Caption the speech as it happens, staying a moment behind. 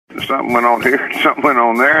Something went on here, something went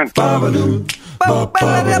on there.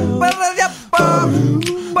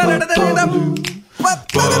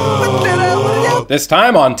 This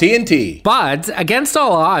time on TNT. Buds Against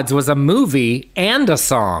All Odds was a movie and a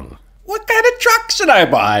song. What kind of truck should I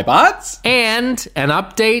buy, Bots? And an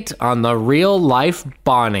update on the real life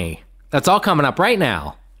Bonnie. That's all coming up right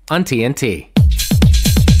now on TNT.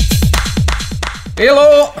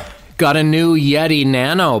 Hello. Got a new Yeti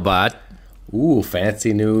Nano, bud. Ooh,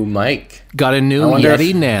 fancy new mic. Got a new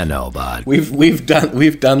Yeti Nano, bud. We've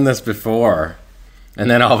done this before. And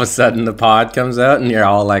then all of a sudden the pod comes out and you're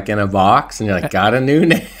all like in a box and you're like, got a new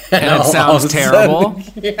Nano. And it sounds terrible.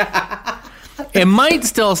 Yeah. It might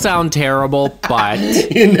still sound terrible, but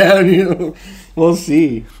we'll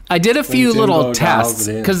see. I did a few little tests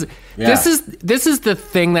because this is the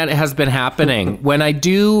thing that has been happening when I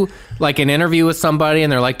do like an interview with somebody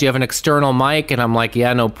and they're like, do you have an external mic? And I'm like,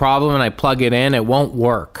 yeah, no problem. And I plug it in, it won't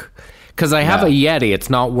work because I have a Yeti. It's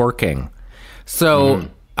not working. So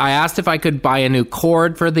I asked if I could buy a new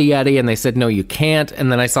cord for the Yeti and they said, no, you can't.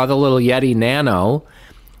 And then I saw the little Yeti Nano.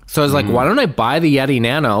 So I was like, why don't I buy the Yeti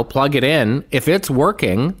Nano, plug it in? If it's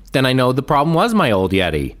working, then I know the problem was my old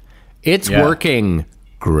Yeti. It's working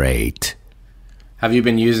great. Have you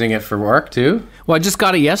been using it for work too? Well, I just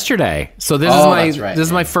got it yesterday. So this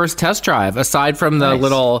is my first test drive, aside from the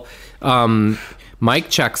little mic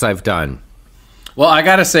checks I've done. Well, I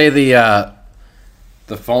got to say the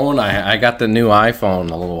phone, I got the new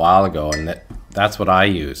iPhone a little while ago, and that's what I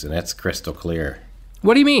use, and it's crystal clear.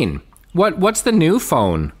 What do you mean? What's the new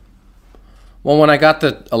phone? Well, when I got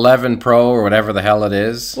the 11 Pro or whatever the hell it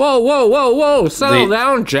is. Whoa. Settle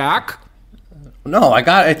down, Jack. No, I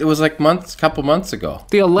got it. It was like couple months ago.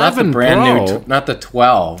 The 11 not the brand Pro. New, not the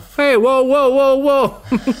 12. Hey, whoa.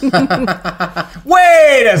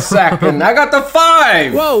 Wait a second. I got the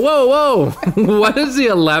 5. Whoa. What is the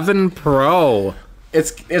 11 Pro?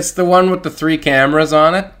 It's the one with the 3 cameras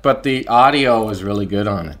on it, but the audio is really good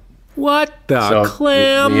on it. What the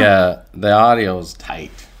clam? The audio's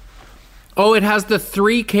tight. Oh, it has the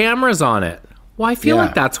 3 cameras on it. Well, I feel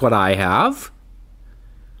like that's what I have.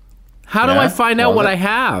 How do I find out what I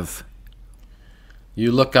have?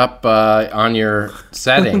 You look up on your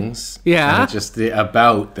settings. Yeah. And just the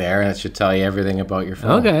about there, and it should tell you everything about your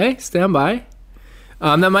phone. Okay, stand by.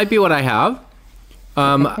 That might be what I have.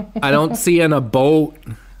 I don't see in a boat.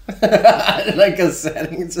 Like a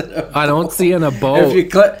settings. I don't see in a boat. If you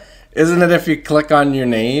click, isn't it if you click on your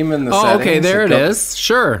name in the settings? Oh, okay, there it is.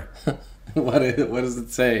 Sure. What does it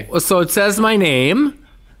say? Well, so it says my name.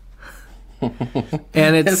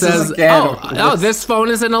 And it says, this phone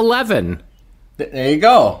is an 11. There you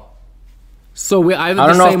go. So I have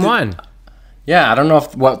the same one. Yeah, I don't know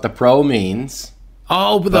what the Pro means.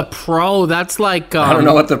 Oh, the Pro, that's like... I don't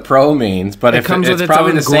know what the Pro means, but it's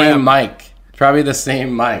probably the same mic. Probably the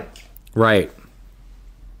same mic. Right.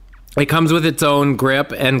 It comes with its own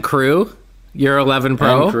grip and crew. Your 11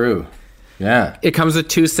 Pro. And crew. Yeah. It comes with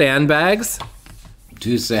 2 sandbags.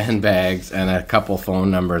 2 sandbags and a couple phone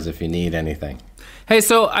numbers if you need anything. Hey,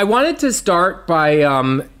 so I wanted to start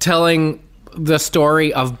by telling the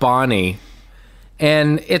story of Bonnie.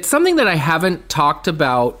 And it's something that I haven't talked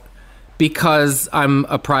about because I'm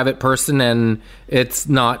a private person and it's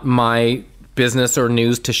not my business or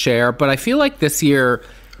news to share. But I feel like this year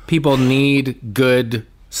people need good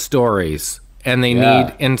stories and they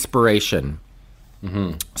need inspiration.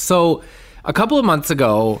 Mm-hmm. So a couple of months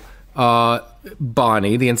ago,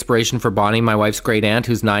 Bonnie, the inspiration for Bonnie, my wife's great aunt,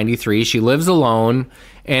 who's 93, she lives alone.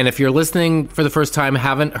 And if you're listening for the first time,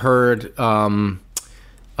 haven't heard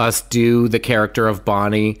us do the character of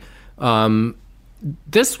Bonnie,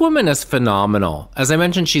 this woman is phenomenal. As I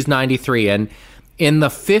mentioned, she's 93. And in the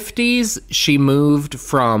 50s, she moved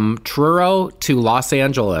from Truro to Los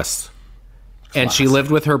Angeles. And she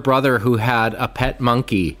lived with her brother who had a pet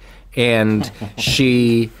monkey. And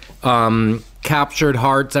she... captured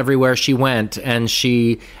hearts everywhere she went, and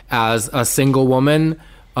she, as a single woman,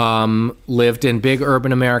 lived in big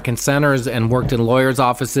urban American centers and worked in lawyers'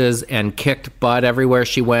 offices and kicked butt everywhere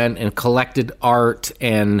she went and collected art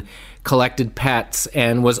and collected pets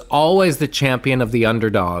and was always the champion of the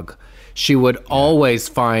underdog. She would always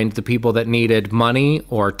find the people that needed money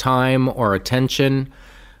or time or attention.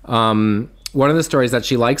 One of the stories that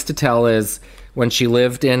she likes to tell is when she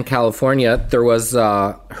lived in California, there was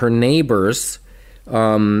her neighbors.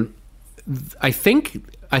 I think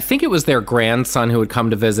it was their grandson who would come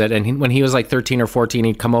to visit. And when he was like 13 or 14,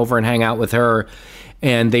 he'd come over and hang out with her.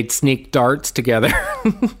 And they'd sneak darts together.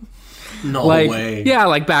 No like, way. Yeah,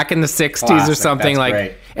 like back in the 60s or Classic. something. That's like,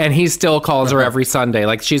 great. and he still calls her every Sunday.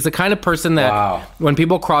 Like, she's the kind of person that Wow. when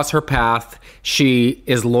people cross her path, she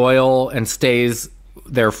is loyal and stays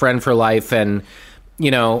their friend for life. And,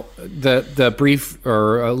 you know, the brief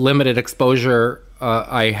or limited exposure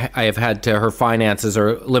I have had to her finances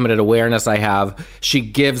or limited awareness I have, she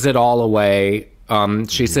gives it all away.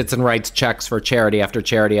 She sits and writes checks for charity after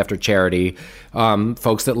charity after charity.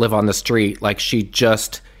 Folks that live on the street, like, she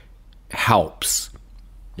just helps.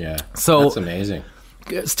 Yeah. So- that's amazing.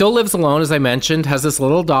 Still lives alone, as I mentioned, has this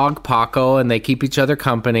little dog, Paco, and they keep each other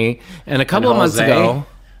company. And a couple of months ago...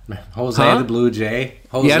 Jose the Blue Jay.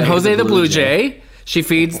 and Jose the Blue Jay. She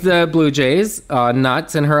feeds the Blue Jays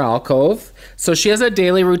nuts in her alcove. So she has a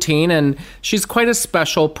daily routine, and she's quite a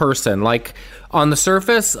special person. Like, on the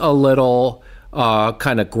surface, a little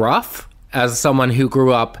kind of gruff, as someone who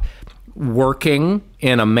grew up working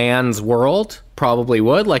in a man's world probably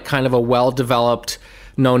would. Like, kind of a well-developed,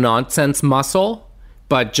 no-nonsense muscle,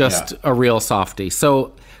 but just a real softie.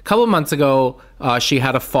 So a couple of months ago, she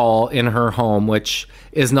had a fall in her home, which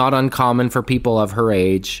is not uncommon for people of her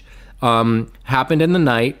age. Happened in the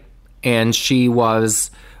night, and she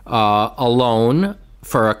was alone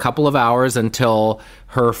for a couple of hours until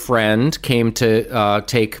her friend came to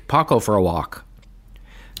take Paco for a walk.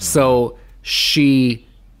 So she,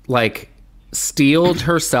 like, steeled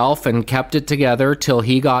herself and kept it together till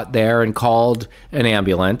he got there and called an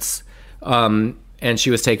ambulance. And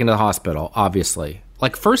she was taken to the hospital, obviously.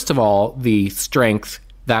 Like, first of all, the strength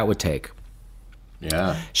that would take.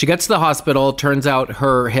 Yeah. She gets to the hospital. Turns out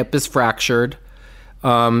her hip is fractured.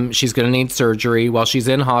 She's going to need surgery. While she's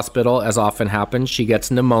in hospital, as often happens, she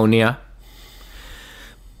gets pneumonia.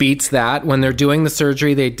 Beats that. When they're doing the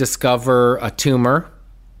surgery, they discover a tumor.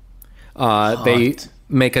 They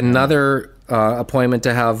make another appointment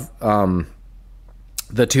to have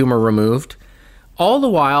the tumor removed. All the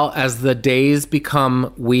while, as the days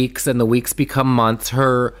become weeks and the weeks become months,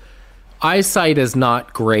 her eyesight is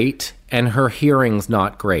not great and her hearing's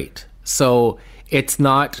not great. So it's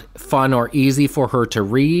not fun or easy for her to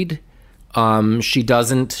read.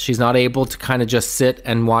 She's not able to kind of just sit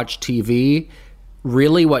and watch TV.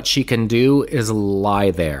 Really, what she can do is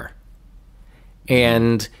lie there.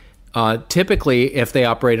 And typically, if they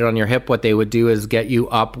operated on your hip, what they would do is get you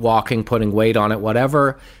up, walking, putting weight on it,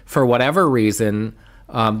 whatever. For whatever reason,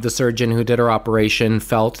 the surgeon who did her operation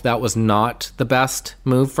felt that was not the best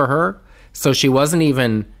move for her. So she wasn't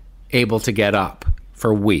even able to get up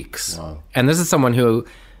for weeks. Wow. And this is someone who,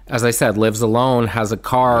 as I said, lives alone, has a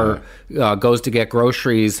car, goes to get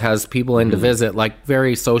groceries, has people in to visit, like,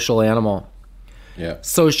 very social animal. Yeah.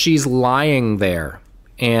 So she's lying there.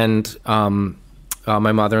 And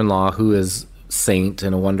my mother-in-law, who is saint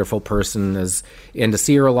and a wonderful person, is in to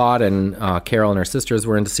see her a lot, and Carol and her sisters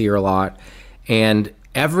were in to see her a lot. And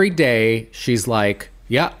every day she's like,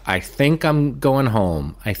 yeah, I think I'm going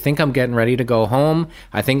home. I think I'm getting ready to go home.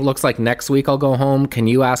 I think it looks like next week I'll go home. Can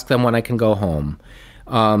you ask them when I can go home?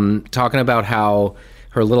 Talking about how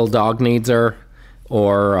her little dog needs her,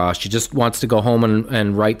 or she just wants to go home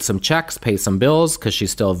and write some checks, pay some bills, because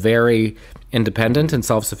she's still very independent and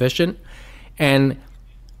self-sufficient. And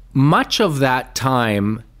much of that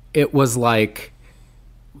time, it was like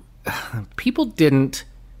people didn't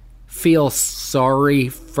feel sorry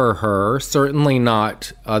for her. Certainly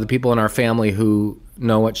not the people in our family who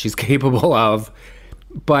know what she's capable of.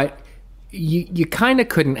 But you kind of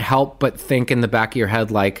couldn't help but think in the back of your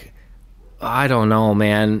head, like, I don't know,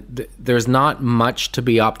 man. There's not much to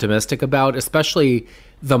be optimistic about, especially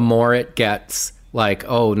the more it gets like,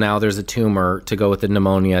 oh, now there's a tumor to go with the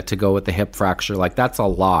pneumonia, to go with the hip fracture. Like, that's a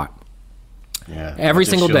lot. Yeah. Every It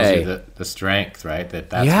just single shows day. you the strength, right?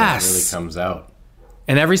 That's Yes. what really comes out.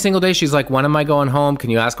 And every single day she's like, when am I going home? Can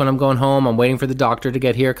you ask when I'm going home? I'm waiting for the doctor to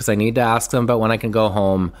get here because I need to ask them about when I can go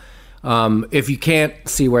home. If you can't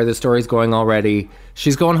see where the story's going already,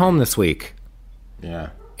 she's going home this week. Yeah.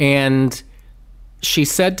 And she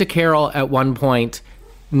said to Carol at one point,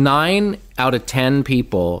 9 out of 10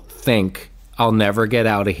 people think I'll never get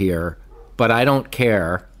out of here, but I don't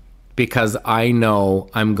care because I know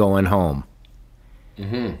I'm going home.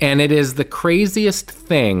 Mm-hmm. And it is the craziest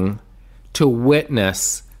thing to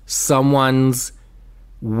witness someone's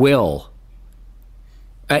will.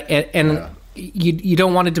 And you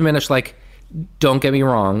don't want to diminish, like, don't get me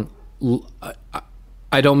wrong.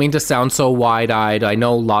 I don't mean to sound so wide-eyed. I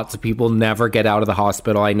know lots of people never get out of the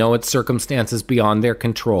hospital. I know it's circumstances beyond their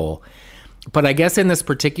control. But I guess in this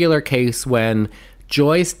particular case, when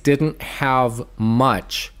Joyce didn't have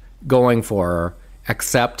much going for her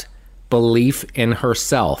except belief in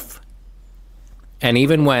herself, and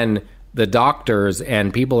even when the doctors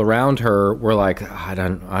and people around her were like, I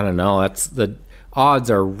don't know. That's the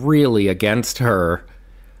odds are really against her.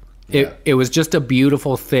 It was just a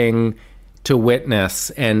beautiful thing to witness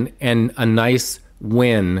and a nice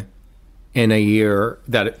win in a year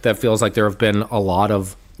that feels like there have been a lot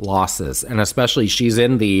of losses. And especially she's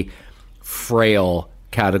in the frail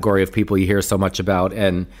category of people you hear so much about.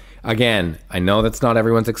 And again, I know that's not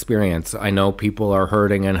everyone's experience. I know people are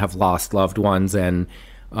hurting and have lost loved ones, and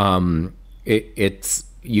it's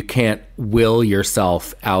you can't will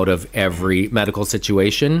yourself out of every medical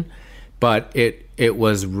situation, but it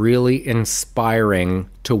was really inspiring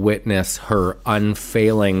to witness her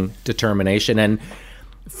unfailing determination. And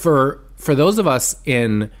for those of us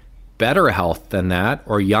in better health than that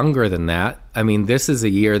or younger than that, I mean, this is a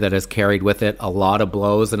year that has carried with it a lot of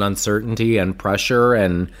blows and uncertainty and pressure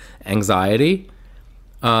and anxiety.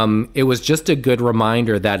 It was just a good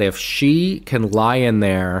reminder that if she can lie in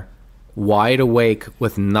there wide awake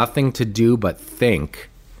with nothing to do but think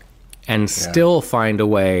and still find a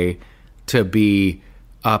way to be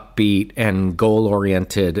upbeat and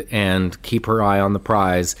goal-oriented and keep her eye on the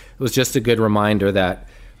prize, it was just a good reminder that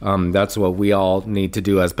that's what we all need to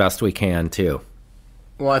do as best we can, too.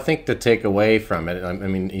 Well, I think the takeaway from it, I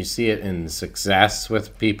mean, you see it in success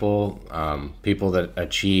with people, people that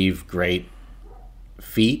achieve great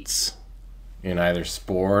feats in either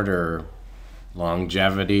sport or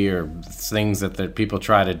longevity or things that people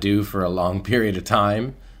try to do for a long period of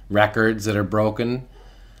time, records that are broken.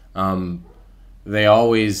 They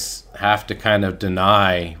always have to kind of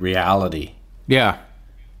deny reality. Yeah.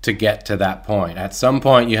 To get to that point. At some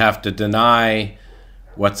point, you have to deny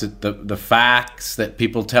the facts that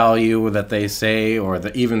people tell you or that they say, or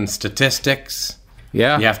even statistics.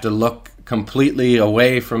 Yeah. You have to look completely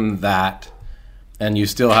away from that, and you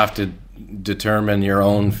still have to determine your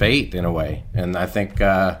own fate in a way. And I think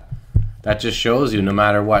that just shows you, no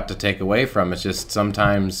matter what to take away from, it's just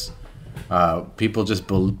sometimes people just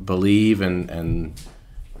believe and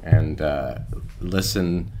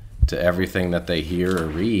listen to everything that they hear or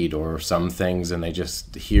read, or some things, and they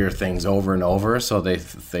just hear things over and over, so they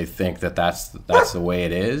think that that's the way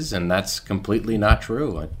it is, and that's completely not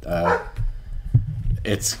true.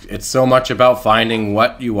 It's so much about finding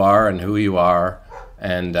what you are and who you are,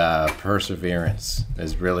 and perseverance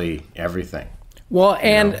is really everything. Well,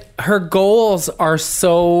 and her goals are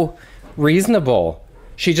so reasonable.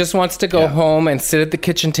 She just wants to go home and sit at the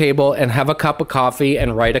kitchen table and have a cup of coffee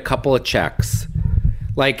and write a couple of checks.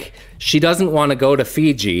 Like, she doesn't want to go to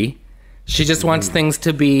Fiji. She just wants things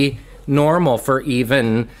to be normal for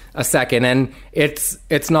even a second. And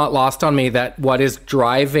it's not lost on me that what is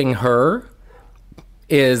driving her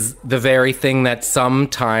is the very thing that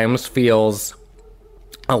sometimes feels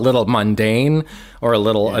a little mundane or a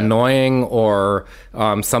little annoying, or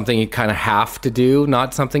something you kind of have to do,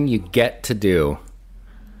 not something you get to do.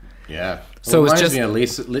 Yeah. So it it's reminds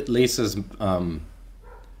just me of Lisa's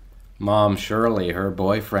mom, Shirley, her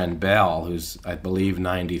boyfriend, Bell, who's, I believe,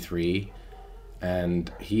 93.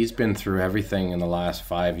 And he's been through everything in the last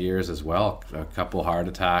 5 years as well. A couple heart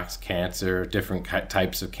attacks, cancer, different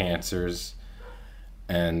types of cancers.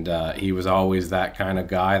 And he was always that kind of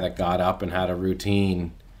guy that got up and had a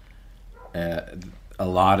routine. A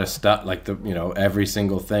lot of stuff, like every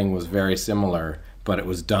single thing was very similar, but it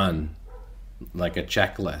was done like a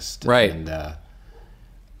checklist. Right. And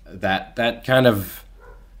that kind of,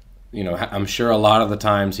 I'm sure a lot of the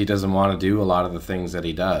times he doesn't want to do a lot of the things that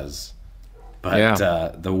he does.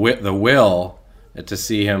 But the will to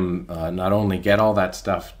see him not only get all that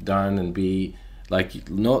stuff done and be like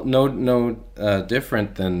no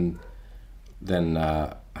different than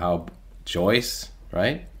how Joyce,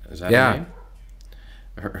 right? Is that her name?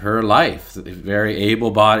 Her life, very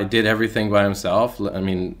able-bodied, did everything by himself. I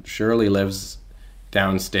mean, Shirley lives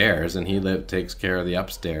downstairs, and he takes care of the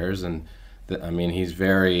upstairs, and he's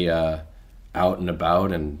very out and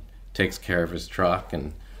about and takes care of his truck,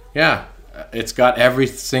 and it's got every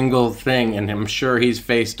single thing. And I'm sure he's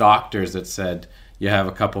faced doctors that said you have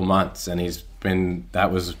a couple months, and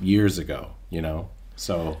that was years ago,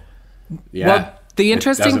 So Well, the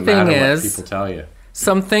interesting thing is, what people tell you.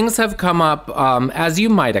 Some things have come up, as you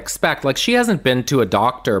might expect. Like, she hasn't been to a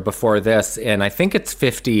doctor before this in, I think it's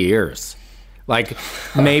 50 years. Like,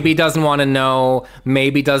 maybe doesn't want to know,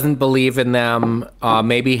 maybe doesn't believe in them,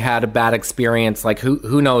 maybe had a bad experience. Like,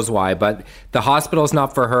 who knows why? But the hospital's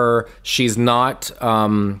not for her. She's not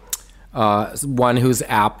one who's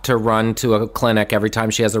apt to run to a clinic every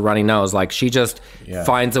time she has a runny nose. Like, she just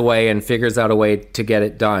finds a way and figures out a way to get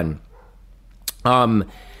it done.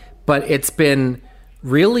 But it's been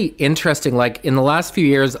really interesting. Like in the last few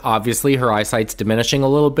years, obviously her eyesight's diminishing a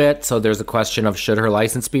little bit. So there's a question of should her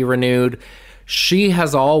license be renewed? She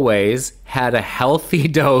has always had a healthy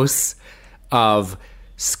dose of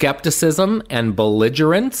skepticism and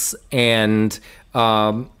belligerence and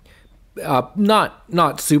not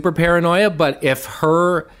super paranoia, but if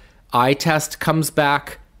her eye test comes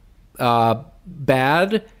back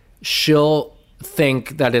bad, she'll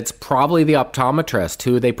think that it's probably the optometrist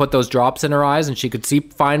who they put those drops in her eyes and she could see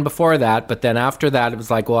fine before that, but then after that it was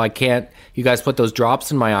like, well, I can't, you guys put those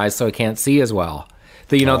drops in my eyes so I can't see as well.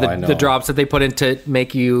 The drops that they put in to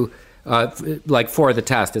make you like for the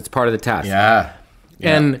test, it's part of the test. Yeah.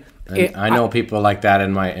 And I know people like that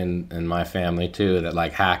in my family too, that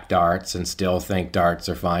like hack darts and still think darts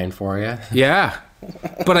are fine for you. Yeah.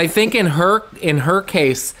 But I think in her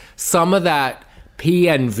case, some of that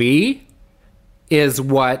PNV is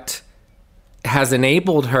what has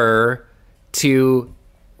enabled her to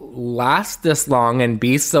last this long and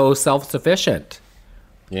be so self-sufficient.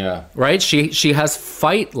 Yeah. Right? She has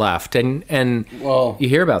fight left, and well, you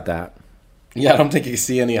hear about that. Yeah, I don't think you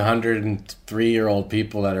see any 103-year-old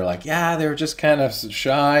people that are like, yeah, they were just kind of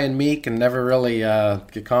shy and meek and never really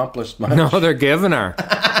accomplished much. No, they're giving her.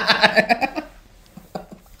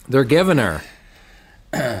 They're giving her.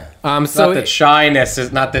 Not that shyness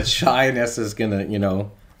is gonna,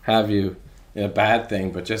 have you a bad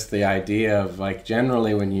thing, but just the idea of like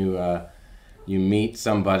generally when you meet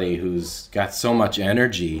somebody who's got so much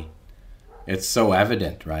energy, it's so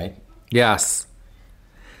evident, right? Yes.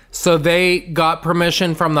 So they got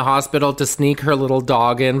permission from the hospital to sneak her little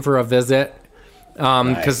dog in for a visit,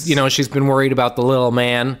 because nice. She's been worried about the little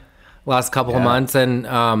man last couple of months,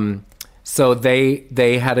 and so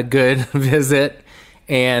they had a good visit.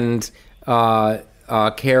 And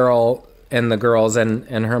Carol and the girls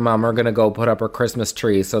and her mom are going to go put up her Christmas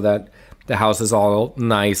tree so that the house is all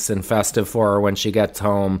nice and festive for her when she gets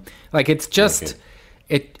home. Like, it's just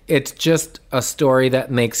it's just a story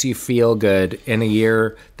that makes you feel good in a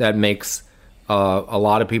year that makes a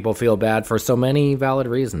lot of people feel bad for so many valid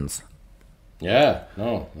reasons. Yeah,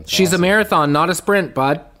 no. She's awesome. A marathon, not a sprint,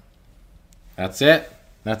 bud. That's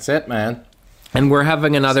it, man. And we're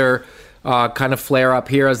having another kind of flare up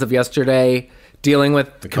here as of yesterday, dealing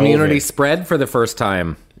with the community COVID spread for the first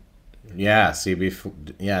time. Yeah,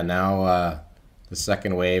 now the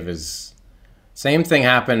second wave is... Same thing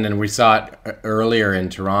happened, and we saw it earlier in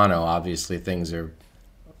Toronto. Obviously, things are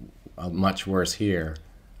much worse here.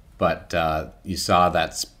 But you saw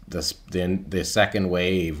that the second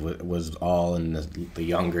wave was all in the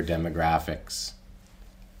younger demographics.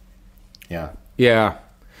 Yeah. Yeah.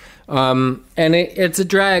 And it's a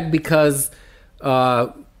drag because,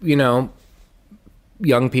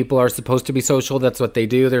 young people are supposed to be social. That's what they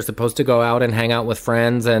do. They're supposed to go out and hang out with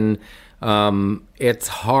friends. And it's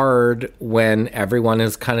hard when everyone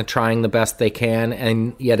is kind of trying the best they can.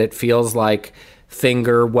 And yet it feels like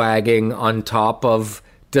finger wagging on top of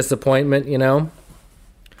disappointment,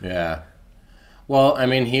 Yeah. Well, I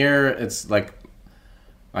mean, here it's like,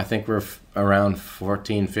 I think we're around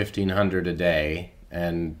 1,500 a day.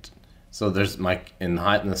 And so there's my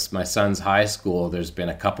son's high school, there's been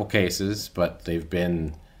a couple cases, but they've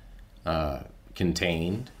been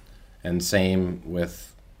contained. And same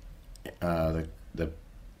with the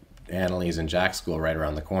Annalise and Jack school right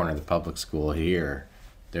around the corner, the public school here.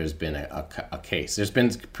 There's been a case. There's been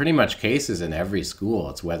pretty much cases in every school.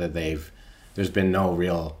 It's whether there's been no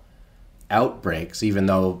real outbreaks, even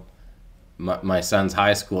though my son's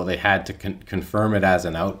high school, they had to confirm it as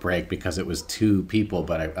an outbreak because it was 2 people,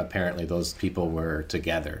 but apparently those people were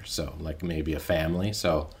together, so like maybe a family.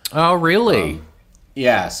 So oh, really?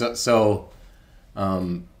 Yeah. So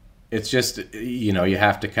it's just you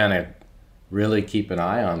have to kind of really keep an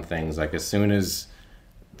eye on things. Like as soon as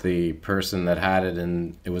the person that had it,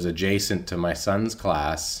 and it was adjacent to my son's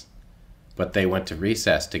class, but they went to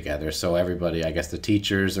recess together. So everybody, I guess the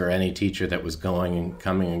teachers or any teacher that was coming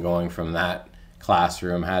and going from that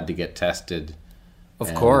classroom had to get tested.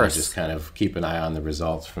 Of course. Just kind of keep an eye on the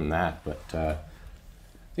results from that. But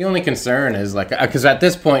the only concern is like, because at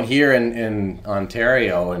this point here in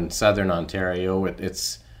Ontario, in southern Ontario,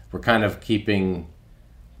 we're kind of keeping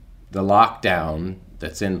the lockdown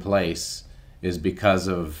that's in place is because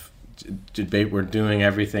of we're doing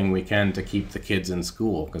everything we can to keep the kids in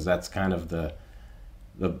school, because that's kind of the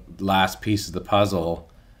last piece of the puzzle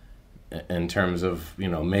in terms of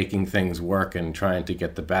making things work and trying to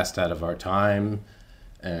get the best out of our time.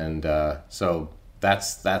 And so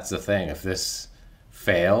that's the thing. If this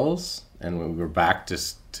fails and we're back to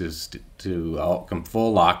full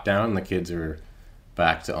lockdown, the kids are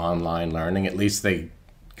back to online learning, at least they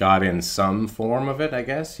got in some form of it, I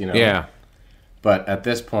guess, Yeah. But at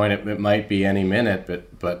this point, it might be any minute,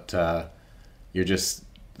 but you're just,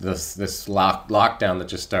 this lockdown that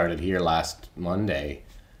just started here last Monday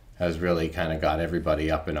has really kind of got everybody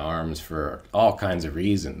up in arms for all kinds of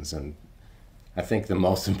reasons. And I think the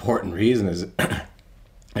most important reason is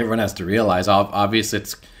everyone has to realize, obviously,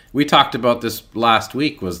 we talked about this last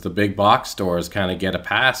week, was the big box stores kind of get a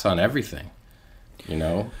pass on everything,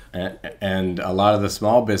 and a lot of the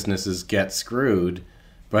small businesses get screwed.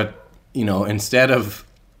 But, instead of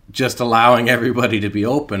just allowing everybody to be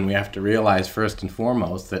open, we have to realize first and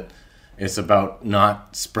foremost that it's about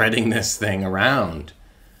not spreading this thing around.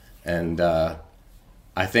 And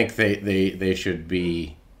I think there should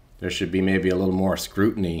be maybe a little more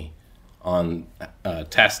scrutiny on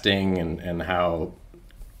testing and how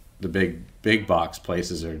the big box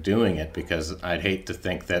places are doing it, because I'd hate to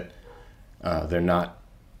think that they're not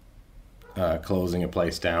closing a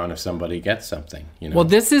place down if somebody gets something. Well,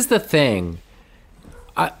 this is the thing.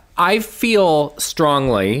 I feel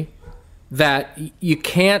strongly that you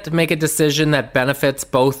can't make a decision that benefits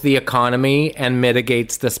both the economy and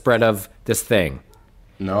mitigates the spread of this thing.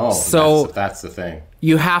 No, so that's the thing.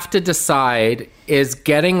 You have to decide, is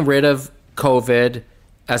getting rid of COVID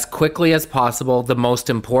as quickly as possible the most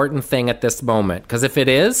important thing at this moment? Because if it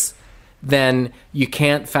is, then you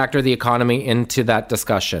can't factor the economy into that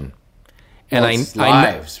discussion. And it's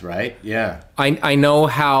lives, right? Yeah. I know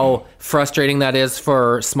how frustrating that is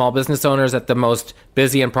for small business owners at the most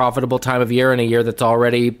busy and profitable time of year in a year that's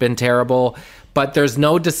already been terrible. But there's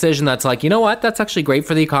no decision that's like, you know what, that's actually great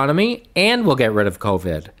for the economy and we'll get rid of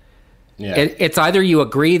COVID. Yeah. It's either you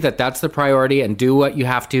agree that that's the priority and do what you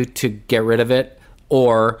have to get rid of it,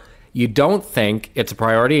 or you don't think it's a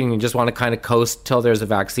priority and you just want to kind of coast till there's a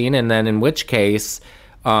vaccine. And then in which case,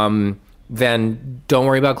 then don't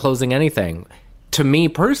worry about closing anything. To me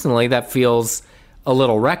personally, that feels a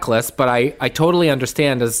little reckless, but I totally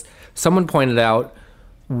understand, as someone pointed out,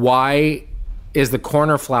 why is the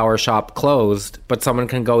corner flower shop closed, but someone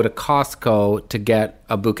can go to Costco to get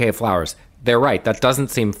a bouquet of flowers? They're right. That doesn't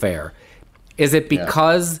seem fair. Is it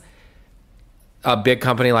because a big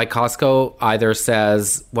company like Costco either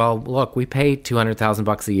says, well, look, we pay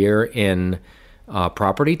 $200,000 a year in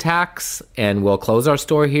property tax, and we'll close our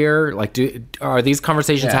store here? Like, are these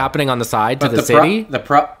conversations happening on the side to the city?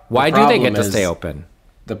 Why do they get to stay open?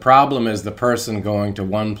 The problem is the person going to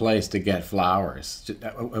one place to get flowers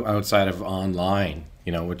outside of online,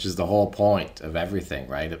 which is the whole point of everything,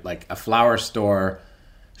 right? Like, a flower store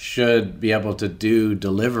should be able to do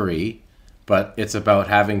delivery, but it's about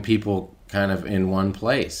having people kind of in one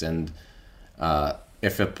place. And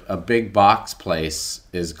if a big box place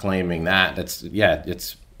is claiming that, it's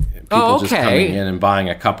people just coming in and buying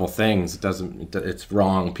a couple things. It's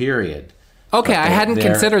wrong, period. Okay, I hadn't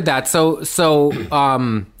considered that. So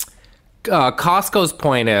Costco's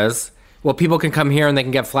point is, well, people can come here and they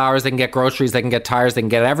can get flowers, they can get groceries, they can get tires, they can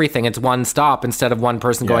get everything. It's one stop instead of one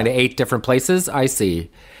person going to 8 different places. I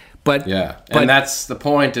see. But and that's the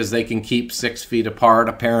point, is they can keep 6 feet apart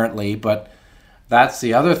apparently. But that's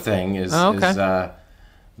the other thing is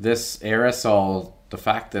this aerosol, the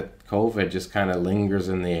fact that COVID just kind of lingers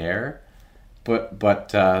in the air. But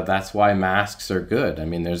that's why masks are good. I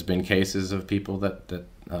mean, there's been cases of people that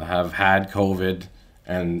have had COVID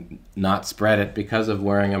and not spread it because of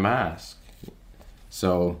wearing a mask.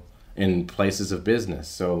 So in places of business.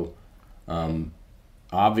 So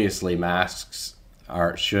obviously masks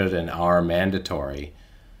should and are mandatory.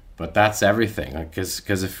 But that's everything. Because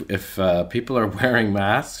if people are wearing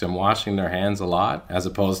masks and washing their hands a lot, as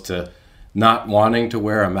opposed to not wanting to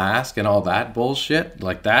wear a mask and all that bullshit,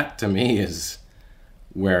 like, that to me is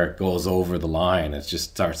where it goes over the line. It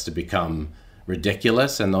just starts to become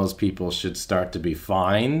ridiculous, and those people should start to be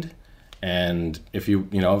fined. And if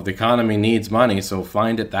the economy needs money, so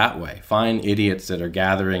find it that way. Find idiots that are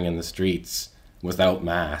gathering in the streets without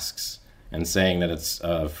masks and saying that it's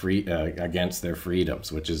free against their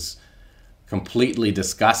freedoms, which is completely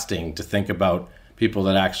disgusting to think about. People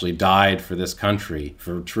that actually died for this country,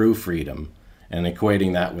 for true freedom, and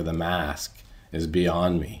equating that with a mask is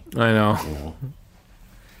beyond me. I know.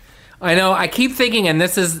 I know. I keep thinking, and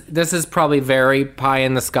this is probably very pie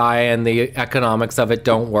in the sky, and the economics of it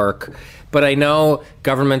don't work. But I know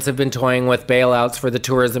governments have been toying with bailouts for the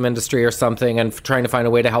tourism industry or something, and trying to find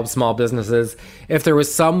a way to help small businesses. If there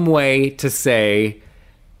was some way to say,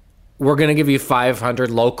 we're going to give you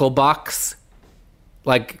 500 local bucks,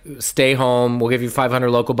 like, stay home, we'll give you 500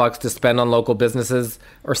 local bucks to spend on local businesses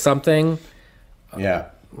or something. Yeah.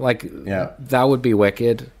 That would be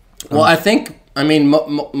wicked. Well, I think,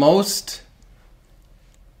 most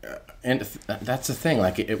and that's the thing.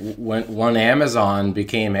 Like when Amazon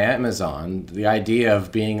became Amazon, the idea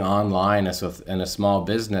of being online as in a small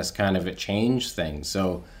business it changed things.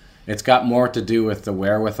 So it's got more to do with the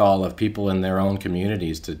wherewithal of people in their own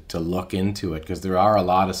communities to look into it, because there are a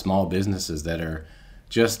lot of small businesses that are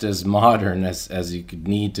just as modern as you could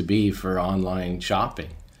need to be for online shopping.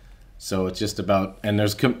 So it's just about, and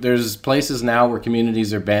there's places now where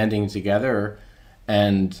communities are banding together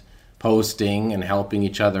and posting and helping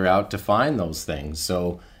each other out to find those things.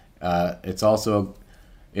 So it's also,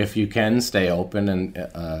 if you can stay open and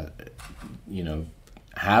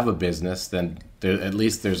have a business, then at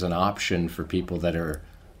least there's an option for people that are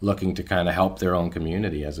looking to kind of help their own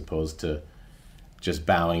community, as opposed to just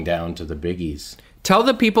bowing down to the biggies. Tell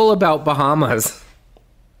the people about Bahamas.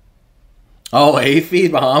 Oh,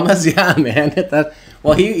 Aphid Bahamas, yeah, man.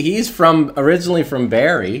 He's originally from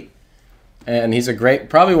Barrie. And he's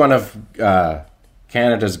probably one of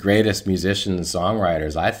Canada's greatest musicians and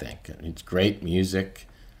songwriters, I think. It's great music,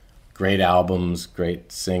 great albums,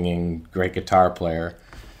 great singing, great guitar player.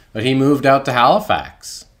 But he moved out to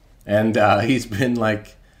Halifax, and he's been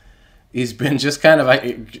just kind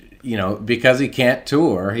of, because he can't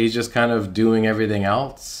tour, he's just kind of doing everything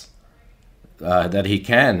else that he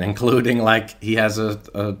can, including he has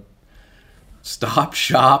a stop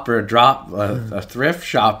shop or a thrift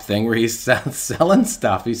shop thing where he's selling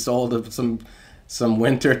stuff. He sold some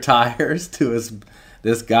winter tires to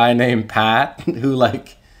this guy named Pat, who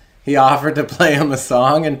he offered to play him a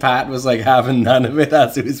song, and Pat was having none of it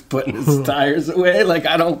as he was putting his tires away.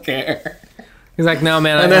 I don't care. He's like, no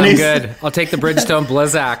man, I'm good. I'll take the Bridgestone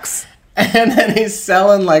Blizzaks. And then he's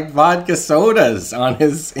selling vodka sodas on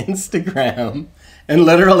his Instagram, and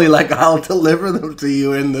literally I'll deliver them to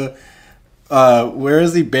you in the where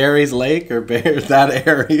is he? Barry's Lake or that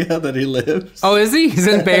area that he lives? Oh, is he? He's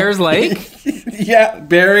in Bears Lake? Yeah,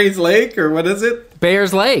 Barry's Lake, or what is it?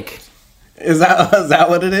 Bears Lake. Is that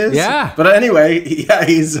what it is? Yeah. But anyway, yeah,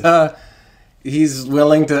 he's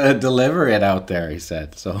willing to deliver it out there, he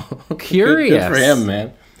said. So curious. Good for him,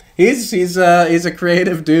 man. He's a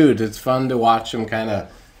creative dude. It's fun to watch him kind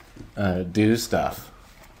of do stuff.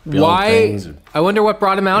 Why? I wonder what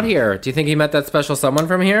brought him out here. Do you think he met that special someone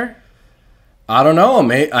from here? I don't know.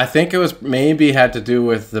 I think it was maybe had to do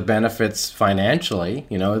with the benefits financially.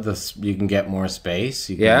 You can get more space.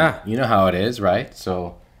 You know how it is, right?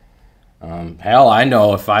 So, hell, I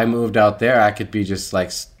know if I moved out there, I could be just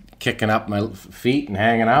kicking up my feet and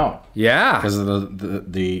hanging out. Yeah, because of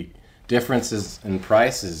the differences in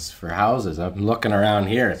prices for houses. I'm looking around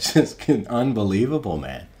here; it's just unbelievable,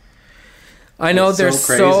 man. I know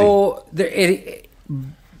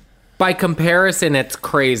by comparison, it's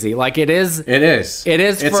crazy. It is. It is.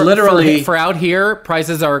 It's literally for out here.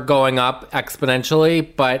 Prices are going up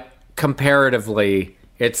exponentially, but comparatively,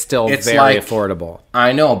 it's still very affordable.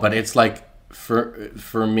 I know, but it's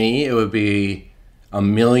for me, it would be $1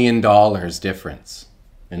 million difference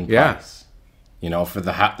in price. For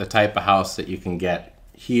the type of house that you can get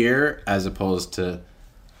here as opposed to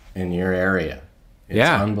in your area. It's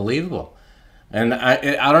unbelievable. And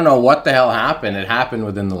I don't know what the hell happened. It happened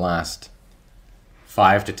within the last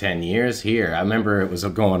 5 to 10 years here. I remember it was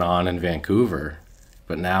going on in Vancouver,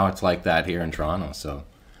 but now it's like that here in Toronto. So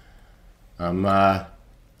I'm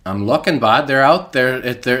looking, bud. They're out there.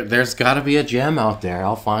 There's got to be a gem out there.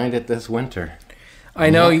 I'll find it this winter. I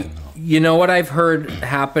know. You know what I've heard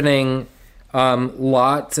happening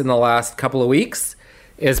lots in the last couple of weeks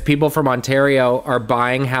is people from Ontario are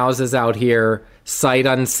buying houses out here sight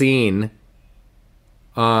unseen.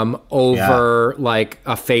 Over a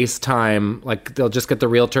FaceTime, they'll just get the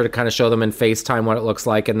realtor to kind of show them in FaceTime what it looks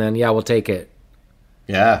like, and then we'll take it.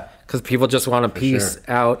 Yeah, because people just want a piece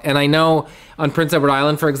out. And I know on Prince Edward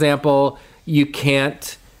Island, for example, you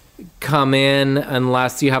can't come in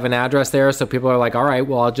unless you have an address there. So people are like, all right,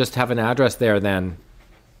 well, I'll just have an address there then.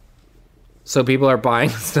 So people are buying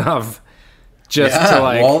stuff just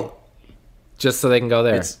so they can go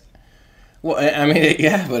there. But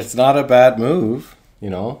it's not a bad move.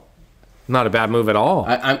 Not a bad move at all.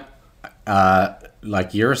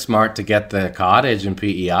 You're smart to get the cottage in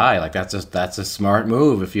PEI. That's a smart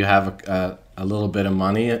move. If you have a little bit of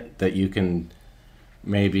money that you can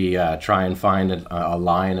maybe try and find a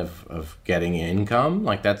line of getting income.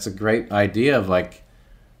 That's a great idea of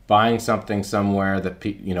buying something somewhere that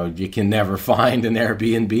you can never find an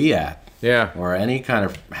Airbnb at. Yeah. Or any kind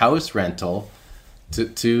of house rental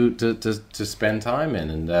to spend time in.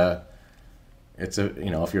 And it's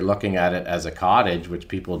if you're looking at it as a cottage, which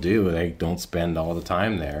people do, they don't spend all the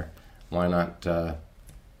time there. Why not? If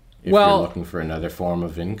you're looking for another form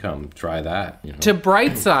of income, try that. To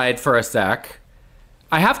bright side for a sec,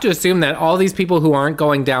 I have to assume that all these people who aren't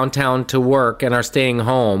going downtown to work and are staying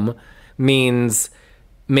home means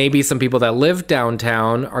maybe some people that live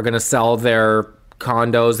downtown are going to sell their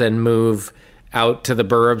condos and move out to the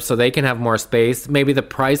burbs so they can have more space. Maybe the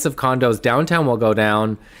price of condos downtown will go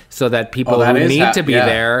down so that people who need to be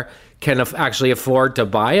there can actually afford to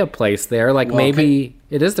buy a place there. Like, maybe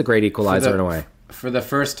it is the great equalizer in a way. For the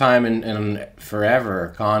first time in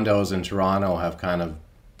forever, condos in Toronto have kind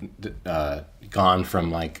of gone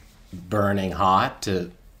from like burning hot to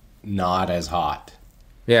not as hot.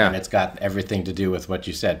 Yeah. And it's got everything to do with what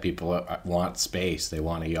you said. People want space. They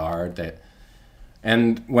want a yard.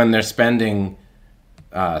 And when they're spending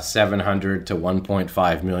 $700 to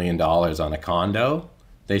 $1.5 million on a condo,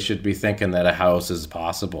 they should be thinking that a house is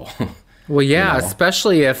possible. Well, yeah,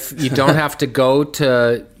 especially if you don't have to go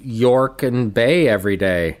to York and Bay every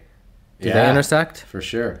day. Do they intersect? For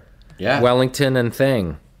sure. Yeah. Wellington and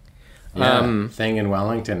Thing. Yeah, Thing in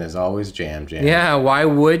Wellington is always jam. Yeah, why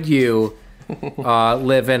would you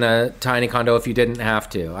live in a tiny condo if you didn't have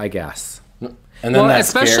to, I guess. And then that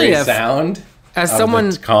scary sound as of someone,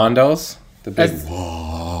 the condos, the big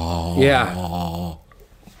whoa. Yeah.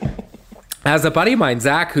 As a buddy of mine,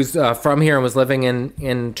 Zach, who's from here and was living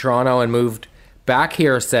in Toronto and moved back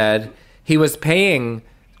here, said he was paying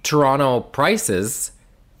Toronto prices,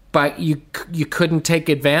 but you couldn't take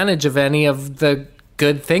advantage of any of the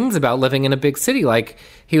good things about living in a big city. Like,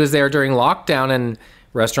 he was there during lockdown and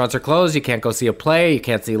restaurants are closed. You can't go see a play. You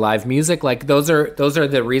can't see live music. Like, those are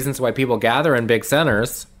the reasons why people gather in big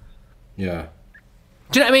centers. Yeah.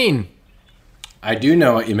 Do you know what I mean? I do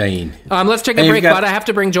know what you mean. Let's take a break, bud. I have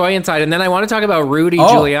to bring Joy inside, and then I want to talk about Rudy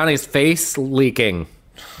Giuliani's face leaking.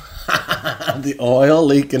 The oil,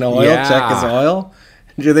 leaking oil, check his oil.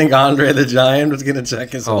 Do you think Andre the Giant was going to check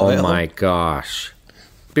his oil? Oh, my gosh.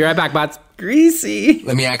 Be right back, buds. Greasy.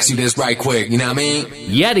 Let me ask you this right quick, you know what I mean?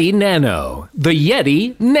 Yeti Nano. The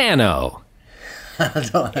Yeti Nano.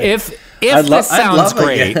 If this sounds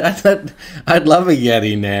great. I'd love a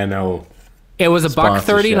Yeti Nano. It was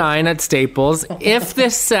 $1.39 at Staples. If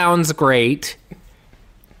this sounds great,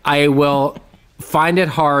 I will find it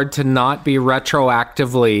hard to not be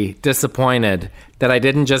retroactively disappointed that I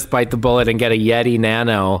didn't just bite the bullet and get a Yeti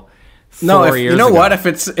Nano 4 years ago. What? If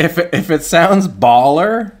it sounds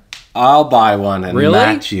baller, I'll buy one and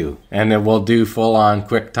match you, and then we'll do full on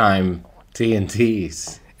QuickTime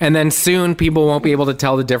TNTs. And then soon people won't be able to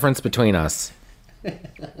tell the difference between us.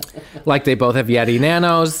 Like, they both have Yeti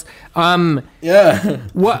Nanos. Yeah.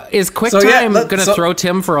 What is QuickTime going to throw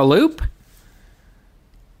Tim for a loop?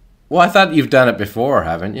 Well, I thought you've done it before,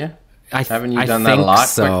 haven't you? Haven't you done that a lot,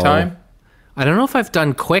 so. QuickTime? I don't know if I've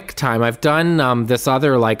done QuickTime. I've done this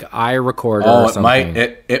other like iRecorder or something.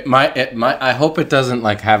 It might. I hope it doesn't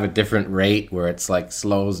like have a different rate where it's like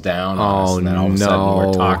slows down on us, and then all of a sudden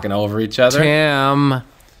we're talking over each other. Tim.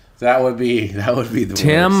 That would be the worst.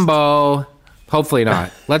 Timbo. Hopefully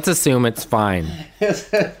not. Let's assume it's fine.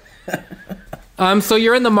 So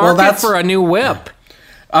you're in the market for a new whip.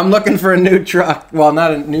 I'm looking for a new truck. Well,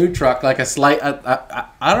 not a new truck, like a slight.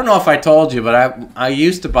 I don't know if I told you, but I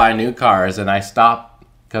used to buy new cars, and I stopped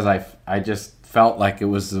because I just felt like it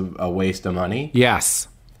was a waste of money. Yes.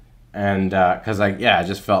 And because I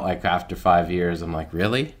just felt like after 5 years, I'm like,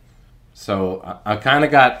 really? So I kind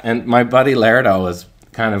of got, and my buddy Lerdo is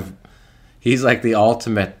he's like the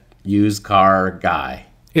ultimate used car guy.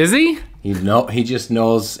 Is he? He just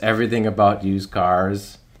knows everything about used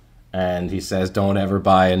cars, and he says don't ever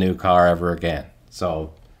buy a new car ever again.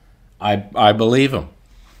 So I believe him.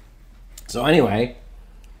 So anyway,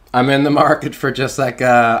 I'm in the market for just like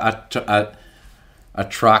a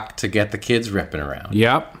truck to get the kids ripping around.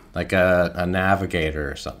 Yep. Like a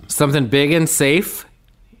Navigator or something. Something big and safe.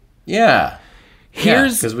 Yeah.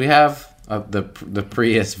 Because we have the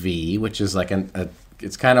Prius V, which is like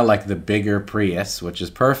it's kind of like the bigger Prius, which is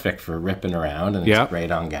perfect for ripping around, and it's great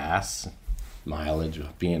on gas, mileage,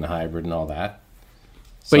 being a hybrid and all that.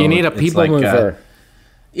 But you need a people mover.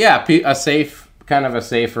 A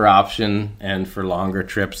safer option, and for longer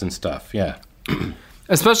trips and stuff. Yeah.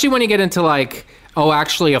 Especially when you get into like,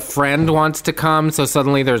 actually a friend wants to come, so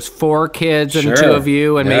suddenly there's 4 kids and 2 of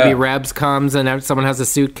you, and maybe Rebs comes and someone has a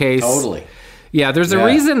suitcase. Totally. Yeah, there's a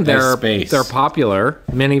reason they're popular,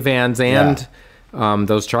 minivans and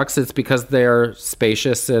those trucks. It's because they're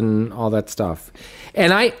spacious and all that stuff.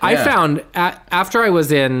 And I found after I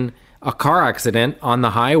was in a car accident on the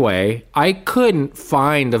highway, I couldn't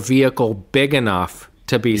find a vehicle big enough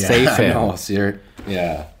to be safe in. I know,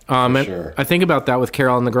 sure. I think about that with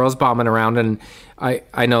Carol and the girls bombing around, and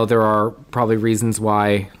I know there are probably reasons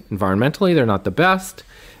why environmentally they're not the best.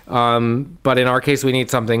 But in our case, we need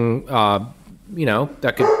something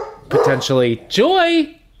that could potentially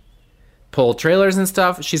Joy pull trailers and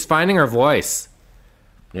stuff. She's finding her voice.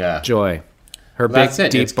 Yeah. Joy. Her That's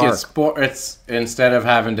big it. deep bark. It's instead of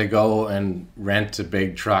having to go and rent a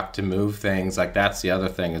big truck to move things, like that's the other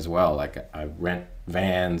thing as well. Like I rent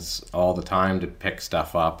vans all the time to pick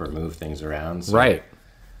stuff up or move things around. So Right.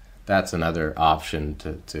 that's another option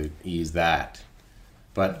to ease that.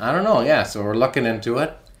 But I don't know. Yeah, so we're looking into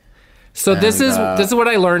it. So this is what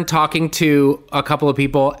I learned talking to a couple of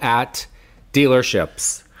people at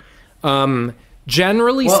dealerships.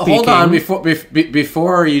 Generally speaking, hold on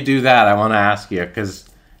before you do that. I want to ask you because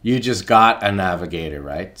you just got a Navigator,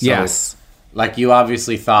 right? So, yes. Like you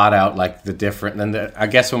obviously thought out like the different. And I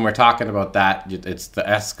guess when we're talking about that, it's the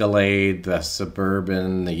Escalade, the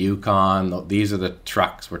Suburban, the Yukon. These are the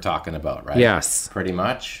trucks we're talking about, right? Yes. Pretty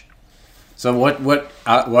much. So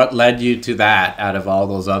what led you to that out of all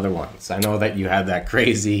those other ones? I know that you had that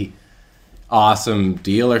crazy, awesome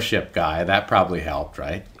dealership guy. That probably helped,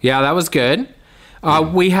 right? Yeah, that was good.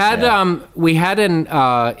 We had an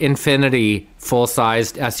Infiniti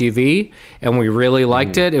full-sized SUV, and we really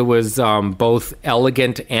liked it. It was both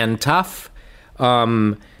elegant and tough.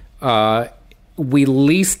 We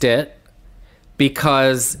leased it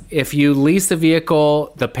because if you lease a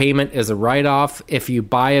vehicle, the payment is a write-off. If you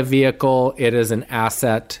buy a vehicle, it is an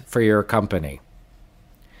asset for your company.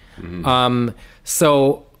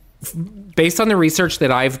 So based on the research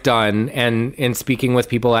that I've done and in speaking with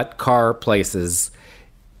people at car places,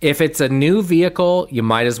 if it's a new vehicle, you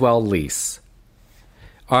might as well lease.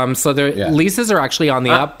 So leases are actually on the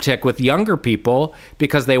uptick with younger people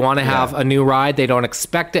because they want to have a new ride. They don't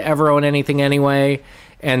expect to ever own anything anyway.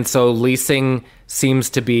 And so leasing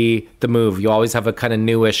seems to be the move. You always have a kind of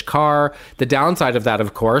newish car. The downside of that,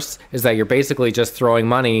 of course, is that you're basically just throwing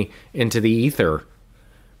money into the ether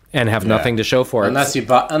and have nothing to show for it. Unless you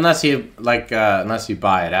buy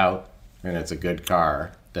it out and it's a good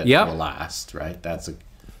car that will last, right? That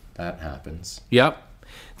happens. Yep.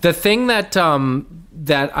 The thing that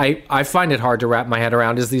I find it hard to wrap my head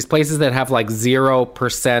around is these places that have like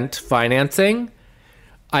 0% financing.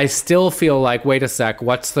 I still feel like, wait a sec,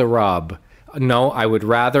 what's the rub? No, I would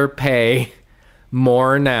rather pay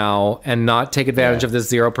more now and not take advantage of this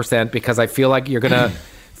 0% because I feel like you're going to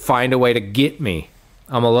find a way to get me.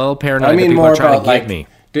 I'm a little paranoid that people are trying to get me.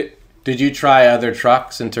 Did you try other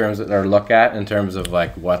trucks in terms of, or look at in terms of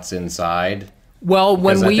like what's inside? Well,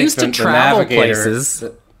 when we used to travel places...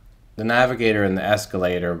 The Navigator and the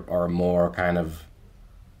Escalade are more kind of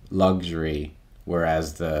luxury,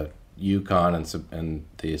 whereas the Yukon and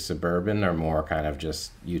the Suburban are more kind of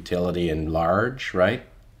just utility and large, right?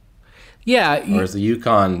 Yeah. Or is the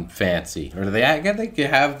Yukon fancy? Or do they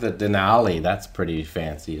have the Denali? That's pretty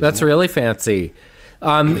fancy. That's really fancy.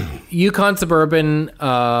 Yukon Suburban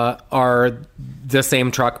are the same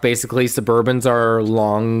truck, basically. Suburbans are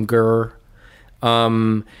longer.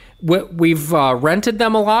 We've rented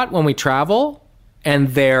them a lot when we travel, and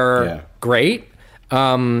they're great.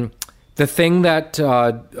 The thing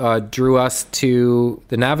that drew us to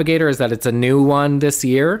the Navigator is that it's a new one this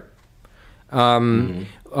year.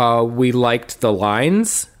 We liked the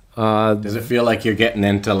lines. Does it feel like you're getting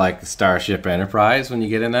into like Starship Enterprise when you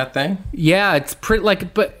get in that thing? Yeah, it's pretty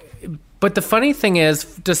like, but the funny thing is,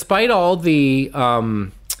 despite all the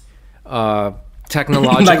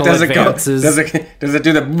technological advances, does it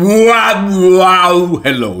do the wow?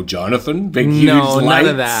 Hello, Jonathan. Big huge lights. None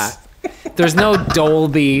of that. There's no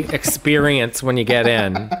Dolby experience when you get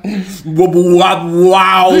in.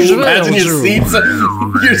 Wow! Imagine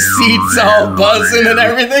your seats all buzzing and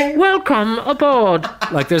everything. Welcome aboard.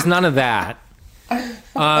 Like, there's none of that.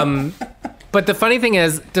 But the funny thing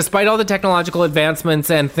is, despite all the technological advancements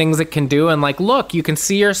and things it can do, and like, look, you can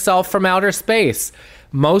see yourself from outer space.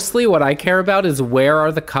 Mostly what I care about is where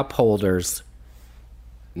are the cup holders?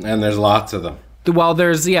 And there's lots of them. Well,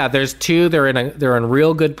 there's two. They're in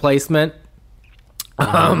real good placement.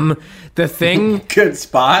 The thing, good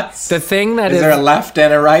spots. The thing that is there a left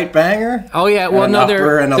and a right banger? Oh yeah, well no,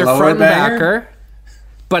 they're front and banger? backer.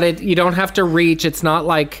 But you don't have to reach. It's not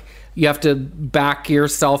like you have to back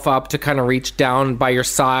yourself up to kind of reach down by your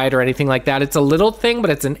side or anything like that. It's a little thing, but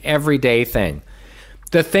it's an everyday thing.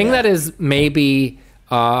 The thing that is maybe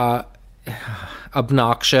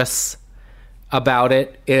obnoxious about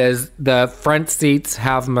it is the front seats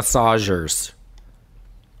have massagers.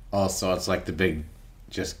 Also, it's like the big,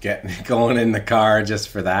 just going in the car just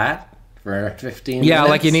for that for 15 Yeah, minutes.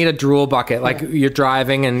 like you need a drool bucket. Like you're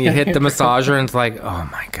driving and you hit the massager and it's like, oh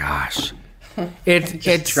my gosh.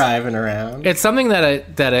 It's driving around. It's something that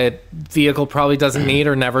a vehicle probably doesn't need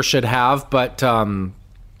or never should have, but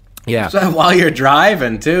Yeah. So while you're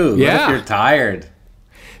driving too. Yeah. What if you're tired?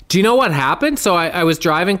 Do you know what happened? So I was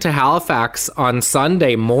driving to Halifax on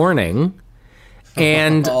Sunday morning,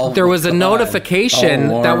 and Oh there was a my God.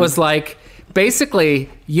 notification Oh, that Lord. was like, basically,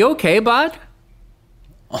 you okay, bud?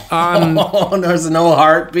 Oh, there's no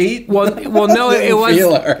heartbeat. Well, no, it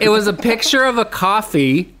Feel her. was a picture of a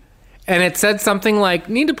coffee, and it said something like,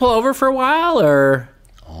 "Need to pull over for a while," or.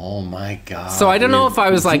 Oh my God. So I don't know if I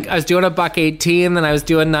was like, I was doing $1.18, then I was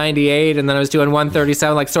doing 98, and then I was doing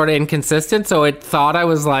 137, like sort of inconsistent. So it thought I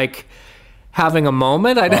was like having a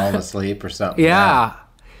moment. falling asleep or something. Yeah.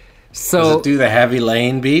 Does So it do the heavy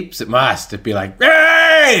lane beeps? It must. It'd be like,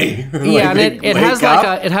 hey! yeah, and it Wake has up.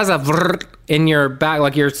 like it has a vrrt in your back,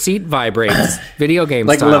 like your seat vibrates, video game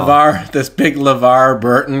Like style. LeVar, this big LeVar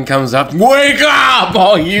Burton comes up, wake up!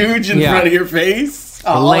 All huge in Yeah. front of your face.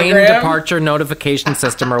 A Lane hologram. departure notification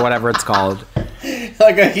system or whatever it's called.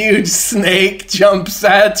 Like a huge snake jumps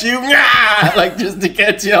at you, like just to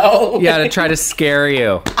get you home. Yeah, to try to scare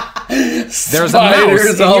you. There's a Spiders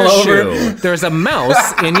mouse in all your over. shoe. There's a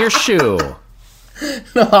mouse in your shoe.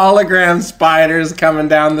 The hologram spiders coming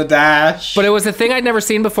down the dash. But it was a thing I'd never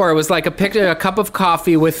seen before. It was like a picture, a cup of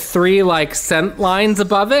coffee with 3 like scent lines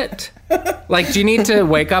above it. Like, do you need to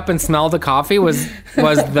wake up and smell the coffee? Was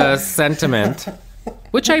the sentiment,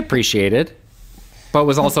 which I appreciated, but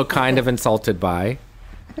was also kind of insulted by.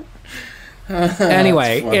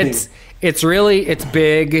 Anyway, funny. it's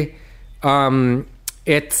big.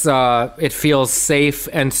 It feels safe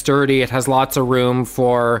and sturdy. It has lots of room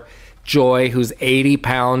for Joy, who's 80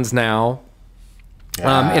 pounds now. It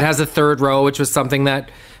has a third row, which was something that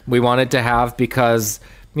we wanted to have because,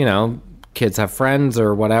 you know, kids have friends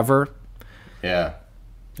or whatever. Yeah.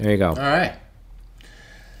 There you go. All right.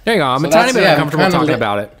 There you go. I'm So a tiny that's- bit yeah, I'm uncomfortable kinda talking li-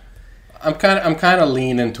 about it. I'm kind of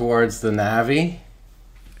leaning towards the Navi.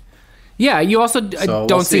 Yeah, you also So don't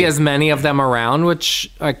we'll see see. as many of them around,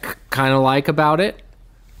 which I kind of like about it.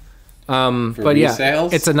 But yeah,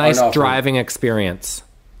 resales? it's a Or nice no, for- driving experience.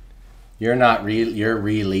 You're not you're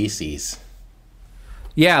releases.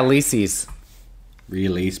 Yeah, leases.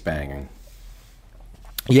 Release banging.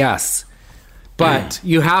 Yes. But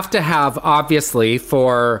you have to have, obviously,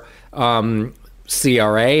 for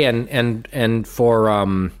CRA and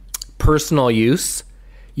for personal use,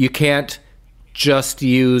 you can't just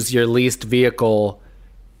use your leased vehicle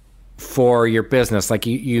for your business. Like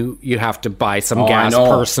you have to buy some Oh, I gas know.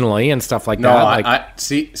 personally and stuff like No, that. Like, I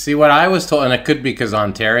see what I was told, and it could be because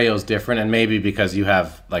Ontario's different, and maybe because you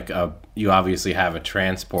have you obviously have a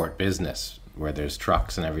transport business where there's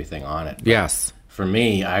trucks and everything on it. yes. For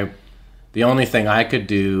me, the only thing I could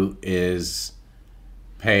do is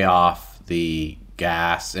pay off the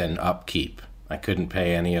gas and upkeep. I couldn't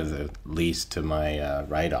pay any of the lease to my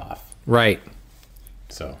write-off. Right.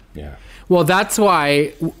 So yeah. Well, that's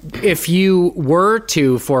why if you were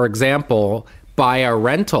to, for example, buy a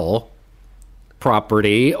rental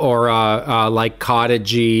property or a like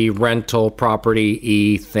cottagey rental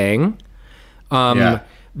property thing, Yeah.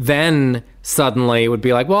 then suddenly it would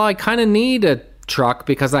be like, well, I kind of need a truck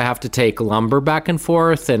because I have to take lumber back and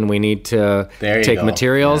forth and we need to There you take go.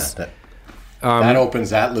 materials. Yeah, that opens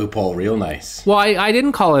that loophole real nice. Well, I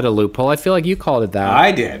didn't call it a loophole. I feel like you called it that.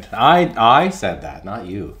 I did. I said that, not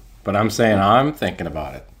you. But I'm saying I'm thinking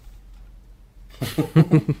about it.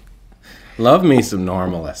 Love me some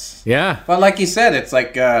normalists. Yeah. But like you said, it's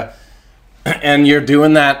like, and you're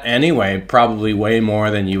doing that anyway, probably way more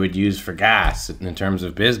than you would use for gas in terms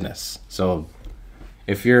of business. So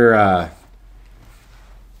if you're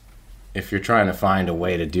trying to find a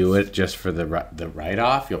way to do it just for the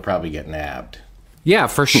write-off, you'll probably get nabbed. Yeah,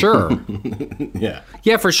 for sure. Yeah.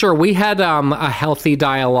 Yeah, for sure. We had a healthy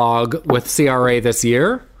dialogue with CRA this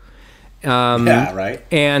year. Yeah, right?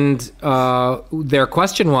 And their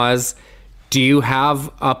question was, do you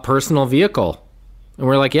have a personal vehicle? And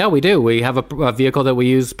we're like, yeah, we do. We have a vehicle that we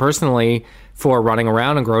use personally for running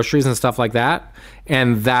around and groceries and stuff like that.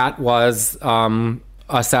 And that was a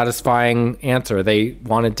satisfying answer. They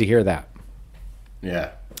wanted to hear that,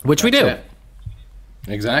 Yeah. which we do. That's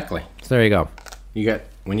it. Exactly. So there you go.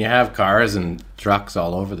 When you have cars and trucks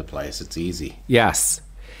all over the place, it's easy. Yes.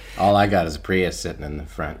 All I got is a Prius sitting in the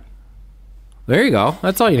front. There you go.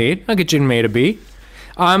 That's all you need. I'll get you from A to B.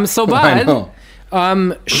 So, I Bud,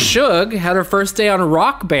 know. Shug had her first day on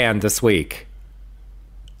Rock Band this week.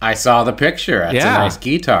 I saw the picture. That's Yeah. a nice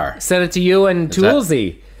guitar. Sent it to you and that-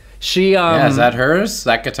 Toolsy. She Yeah, is that hers?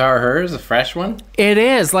 That guitar hers? A fresh one? it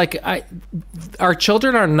is like our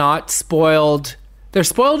children are not spoiled. They're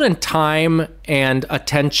spoiled in time and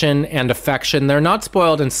attention and affection. They're not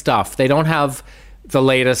spoiled in stuff. They don't have the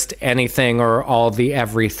latest anything or all the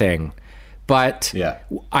everything. But Yeah.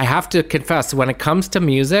 I have to confess, when it comes to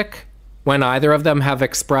music, when either of them have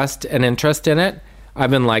expressed an interest in it,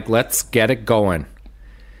 I've been like, let's get it going.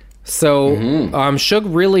 So Shug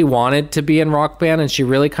really wanted to be in Rock Band, and she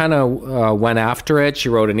really kind of went after it. She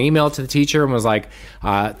wrote an email to the teacher and was like,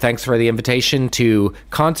 thanks for the invitation to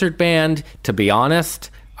concert band. To be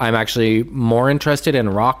honest, I'm actually more interested in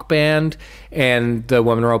Rock Band. And the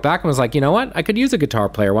woman wrote back and was like, you know what? I could use a guitar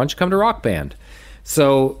player. Why don't you come to Rock Band?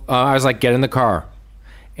 So I was like, get in the car.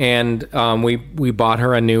 And we bought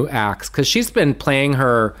her a new axe because she's been playing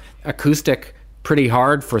her acoustic pretty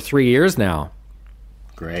hard for 3 years now.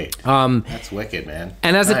 Great. That's wicked, man.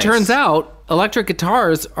 And as it Nice. turns out, electric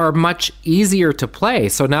guitars are much easier to play.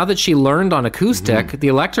 So now that she learned on acoustic, the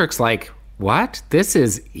electric's like, what? This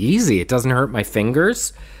is easy. It doesn't hurt my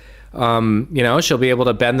fingers. She'll be able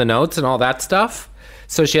to bend the notes and all that stuff.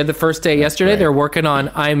 So she had the first day yesterday. great. They're working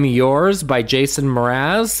on I'm Yours by Jason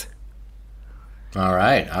Mraz. All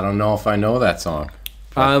right. I don't know if I know that song.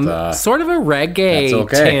 But, Sort of a reggae that's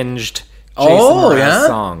okay. tinged Jason Oh, Mraz yeah?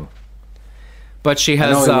 song. But she I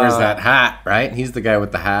has know he wears that hat, right? He's the guy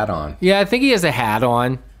with the hat on. Yeah, I think he has a hat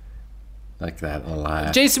on. Like that little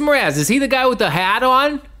hat. Jason Mraz, is he the guy with the hat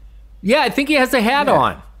on? Yeah, I think he has a hat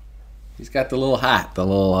on. He's got the little hat, the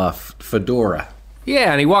little fedora.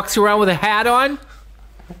 Yeah, and he walks around with a hat on.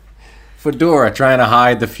 Fedora trying to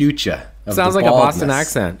hide the future. Of Sounds the like a Boston baldness.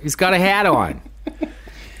 accent. He's got a hat on.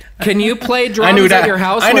 Can you play drums I knew that at your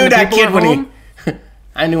house I when knew the that people kid are when home?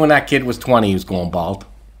 I knew when that kid was 20 he was going bald.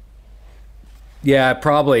 Yeah,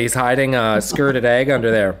 probably. He's hiding a skirted egg under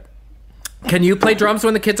there. Can you play drums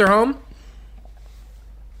when the kids are home?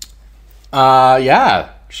 Yeah,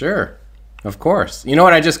 sure. Of course. You know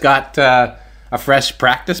what? I just got a fresh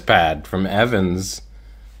practice pad from Evans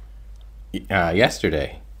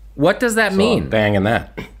yesterday. What does that So mean? I'm banging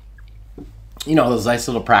that. You know those nice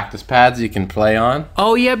little practice pads you can play on?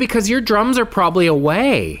 Oh, yeah, because your drums are probably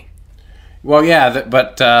away. Well, yeah,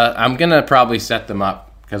 but I'm going to probably set them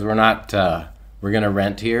up because we're going to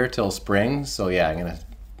rent here till spring. So, yeah, I'm going to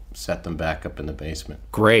set them back up in the basement.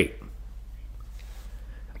 Great.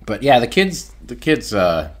 But, yeah, the kids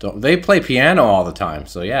they play piano all the time.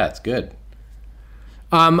 So, yeah, it's good.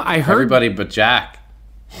 I heard Everybody but Jack.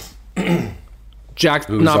 Jack's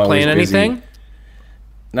who's not playing always busy. anything.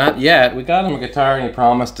 Not yet. We got him a guitar and he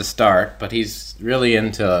promised to start, but he's really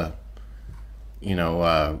into,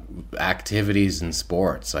 activities and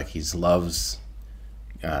sports. Like he loves,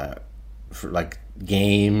 for like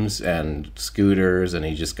games and scooters, and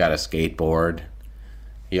he just got a skateboard.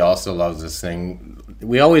 He also loves this thing.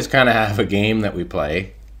 We always kind of have a game that we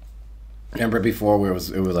play. Remember before it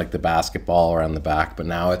was like the basketball around the back, but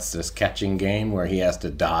now it's this catching game where he has to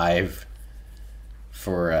dive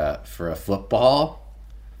for a football.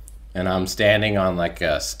 And I'm standing on like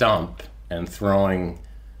a stump and throwing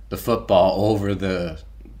the football over the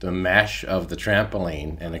mesh of the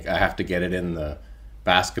trampoline, and I have to get it in the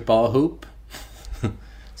basketball hoop.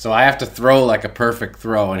 So I have to throw like a perfect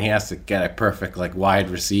throw, and he has to get a perfect like wide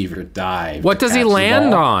receiver dive. What to does he catch the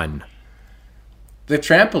land ball. on? The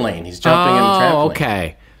trampoline. He's jumping in the trampoline. Oh,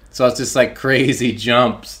 okay. So it's just like crazy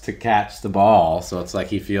jumps to catch the ball. So it's like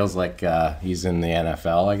he feels like he's in the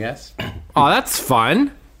NFL, I guess. Oh, that's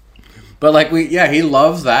fun. But like he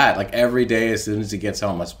loves that. Like every day, as soon as he gets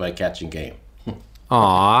home, let's play catching game.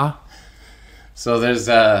 Aw. So there's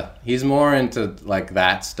he's more into like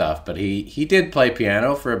that stuff. But he did play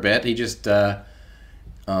piano for a bit. He just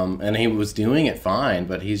and he was doing it fine.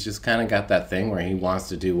 But he's just kind of got that thing where he wants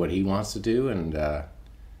to do what he wants to do, and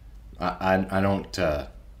I don't.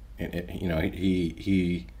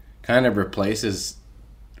 He kind of replaces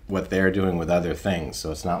what they're doing with other things.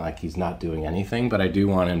 So it's not like he's not doing anything. But I do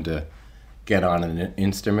want him to get on an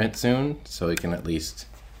instrument soon, so he can at least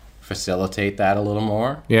facilitate that a little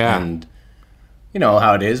more. Yeah. And you know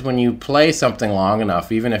how it is when you play something long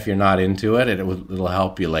enough, even if you're not into it, it'll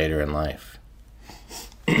help you later in life.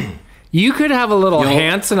 You could have a little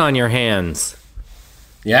Hanson on your hands.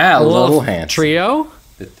 Yeah, a little Hanson. Trio?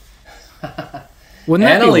 Wouldn't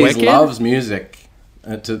that be Annalise wicked? loves music.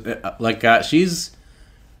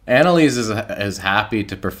 Annalise is happy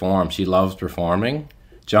to perform. She loves performing.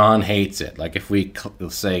 John hates it. Like if we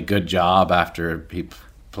say good job after he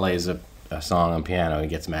plays a song on piano, he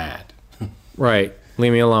gets mad. Right.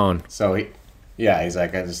 Leave me alone. So he's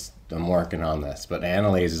like, I'm working on this. But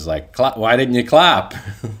Annalise is like, why didn't you clap?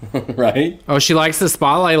 Right? Oh, she likes the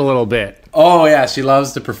spotlight a little bit. Oh yeah, she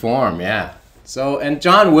loves to perform. Yeah. So and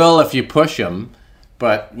John will if you push him,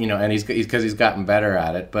 but and he's because he's gotten better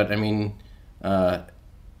at it. But I mean,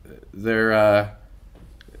 they're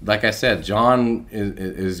like I said, John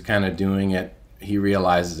is kind of doing it he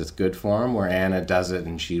realizes it's good for him, where Anna does it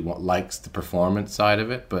and she likes the performance side of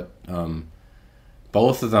it. But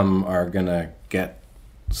both of them are going to get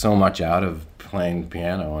so much out of playing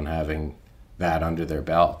piano and having that under their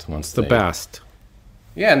belt once The best.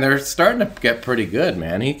 Yeah, and they're starting to get pretty good,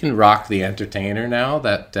 man. He can rock the Entertainer now.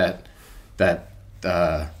 That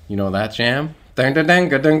you know that jam? Like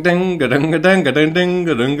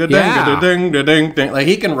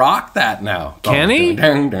he can rock that now. Can he?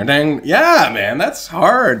 Yeah, man, that's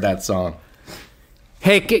hard, that song.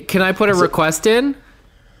 Hey, can I put a request in?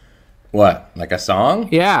 What? Like a song?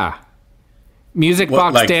 Yeah. Music What,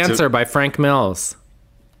 Box like Dancer to- by Frank Mills.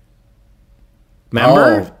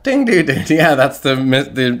 Remember? Oh, ding, ding, ding. Yeah, that's the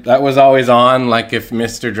that was always on. Like if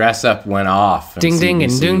Mr. Dress Up went off. Ding ding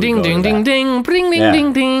and CBC ding would ding go to ding ding that. ding bring ding Yeah.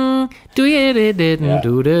 ding ding do it Yeah.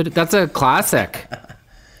 do it. That's a classic.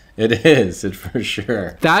 It is, it for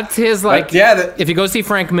sure. That's his like. But yeah, if you go see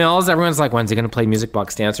Frank Mills, everyone's like, "When's he going to play Music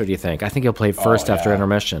Box Dancer?" Do you think? I think he'll play first after yeah.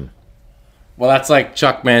 intermission. Well, that's like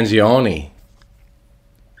Chuck Mangione.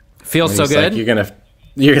 Feels so He's good. Like,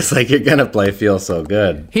 you're just like you're gonna play "Feel So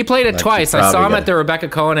Good." He played it Like, twice. you I saw probably him got at the Rebecca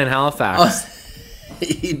Cohen in Halifax.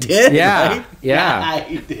 He did. Yeah, right? yeah.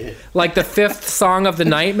 He did. Like the fifth song of the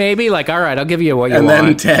night, maybe. Like, all right, I'll give you what you And then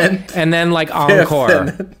want. 10th. And then like encore.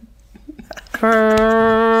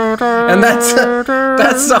 And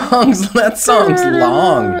that song's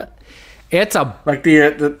long. It's a Like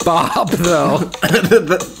the bop though.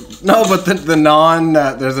 no, but the non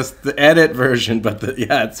there's the edit version, but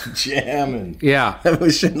it's jamming. Yeah.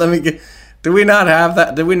 We should let me get. Do we not have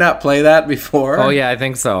that? Did we not play that before? Oh yeah, I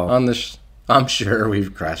think so. On the. I'm sure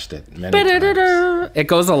we've crushed it many times. It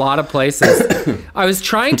goes a lot of places. I was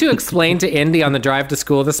trying to explain to Indy on the drive to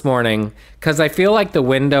school this morning because I feel like the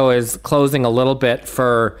window is closing a little bit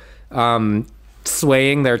for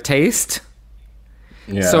swaying their taste.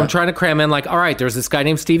 Yeah. So I'm trying to cram in like, all right, there's this guy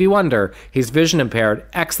named Stevie Wonder. He's vision impaired,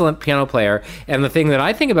 excellent piano player. And the thing that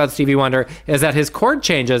I think about Stevie Wonder is that his chord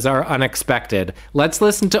changes are unexpected. Let's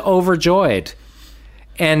listen to Overjoyed.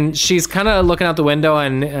 And she's kind of looking out the window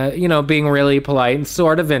and, being really polite and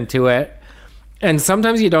sort of into it. And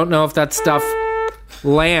sometimes you don't know if that stuff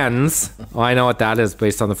lands. Oh, I know what that is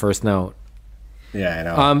based on the first note. Yeah, I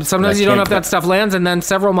know. Sometimes you don't know if that stuff lands. And then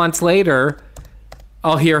several months later,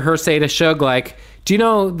 I'll hear her say to Shug, like, do you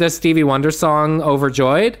know the Stevie Wonder song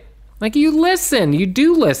Overjoyed? Like, you listen. You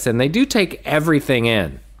do listen. They do take everything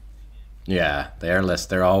in. Yeah,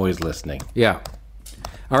 they're always listening. Yeah.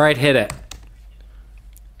 All right, hit it.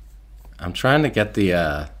 I'm trying to get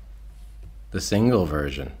the single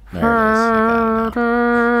version. There it is. I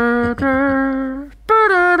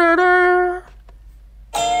got it now.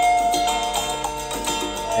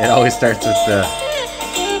 It always starts with the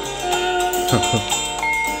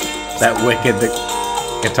that wicked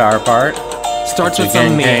guitar part. Starts with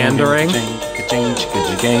some meandering.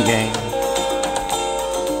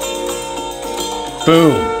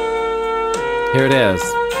 Boom. Here it is.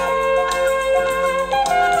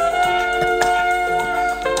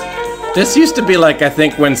 This used to be like, I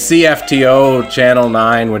think, when CFTO Channel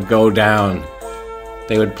 9 would go down,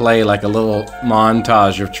 they would play like a little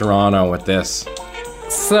montage of Toronto with this.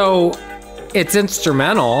 So, it's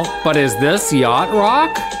instrumental, but is this yacht rock?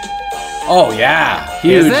 Oh, yeah.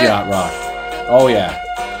 Huge Is it? yacht rock. Oh, yeah.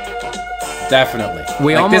 Definitely.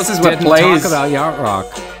 We like, almost this is what didn't plays. talk about yacht rock.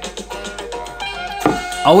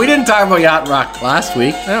 Oh, we didn't talk about yacht rock last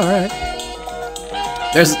week. All right.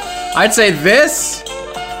 I'd say this,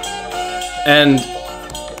 and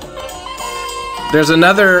there's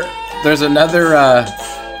another,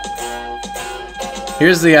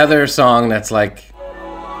 here's the other song that's like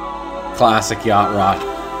classic yacht rock,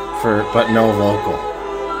 but no vocal.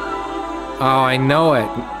 Oh, I know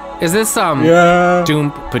it. Is this Yeah.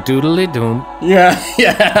 doom padoodly doom? Yeah,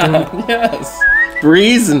 yes.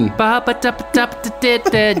 Breezing.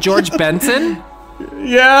 George Benson?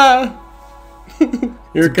 Yeah. Here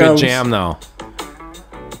it Good comes. jam though.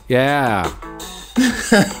 Yeah.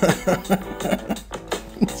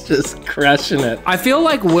 It's just crushing it. I feel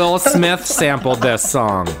like Will Smith sampled this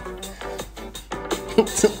song.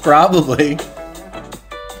 Probably.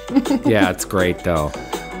 Yeah, it's great though.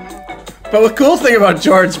 But the cool thing about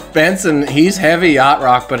George Benson, he's heavy yacht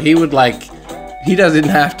rock, but he doesn't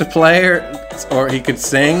have to play or he could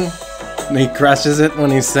sing, and he crushes it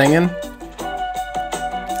when he's singing.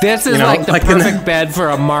 This is like the perfect bed for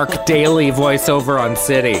a Mark Daly voiceover on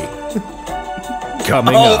City.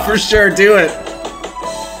 Coming up. For sure, do it.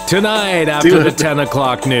 Tonight, after the 10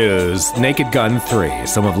 o'clock news, Naked Gun 3,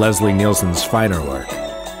 some of Leslie Nielsen's finer work.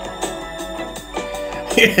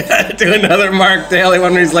 Yeah, do another Mark Daly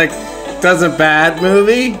one where he's like, does a bad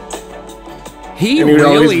movie. He And he would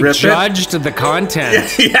always really rip it. judged the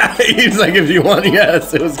content. Yeah, he's like, if you want,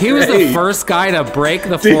 yes, it was He was the great. first guy to break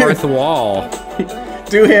the fourth wall.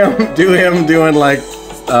 Do him doing like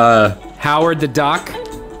Howard the Duck.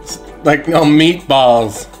 no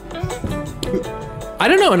meatballs. I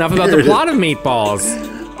don't know enough about the plot of Meatballs.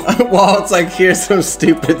 Well, it's like, here's some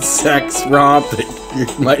stupid sex romp that you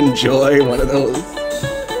might enjoy. One of those.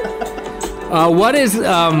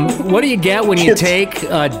 What do you get when you take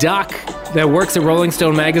a duck that works at Rolling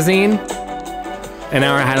Stone magazine? An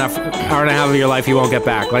hour and a half of your life you won't get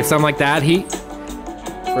back. Like something like that.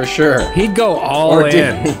 For sure. He'd go all Or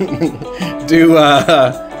in. do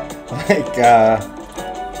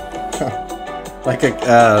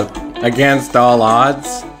Against All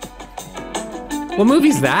Odds. What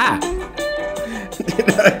movie's that?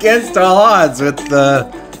 Against All Odds with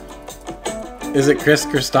is it Chris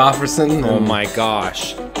Christopherson? Oh and my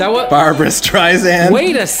gosh. That was. Barbara Streisand.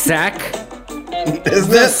 Wait a sec. Isn't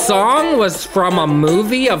The it? song was from a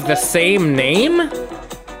movie of the same name?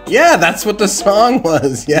 Yeah, that's what the song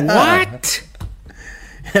was. Yeah. What?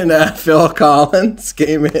 And Phil Collins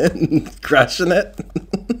came in crushing it.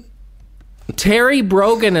 Terry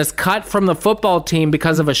Brogan is cut from the football team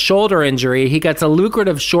because of a shoulder injury. He gets a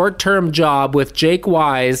lucrative short-term job with Jake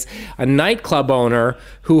Wise, a nightclub owner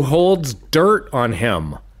who holds dirt on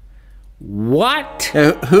him. What?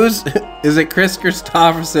 Is it Chris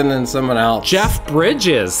Christopherson and someone else? Jeff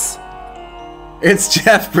Bridges It's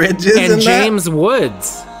Jeff Bridges and in James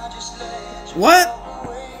Woods. that? What?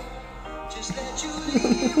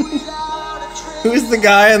 Who's the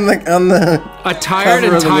guy on the A tired cover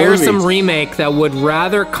and of the tiresome movies? remake that would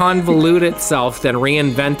rather convolute itself than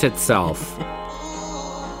reinvent itself.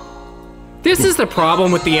 This is the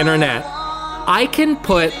problem with the internet. I can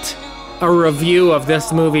put a review of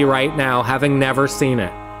this movie right now, having never seen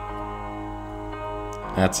it.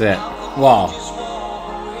 That's it. Well,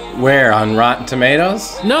 where? On Rotten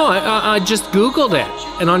Tomatoes? No, I just Googled it.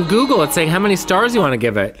 And on Google, it's saying how many stars you want to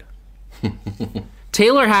give it.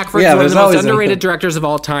 Taylor Hackford is Yeah, one of there's the most always underrated directors of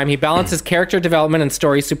all time. He balances character development and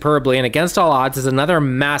story superbly, and Against All Odds is another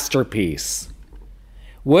masterpiece.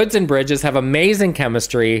 Woods and Bridges have amazing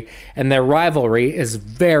chemistry, and their rivalry is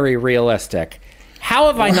very realistic. How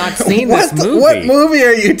have I not seen this movie? What movie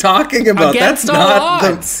are you talking about? Against that's All not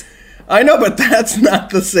Odds. I know, but that's not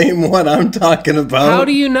the same one I'm talking about. How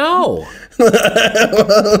do you know? What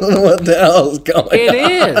the hell's going on? It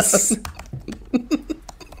is.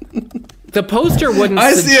 The poster wouldn't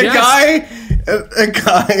I suggest... see a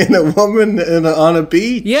guy and a woman on a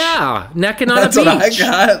beach. Yeah, necking on That's a beach. what I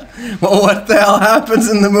got. Well, what the hell happens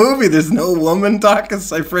in the movie? There's no woman talking.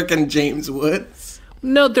 It's like freaking James Woods.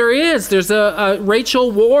 No, there is. There's a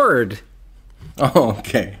Rachel Ward. Oh,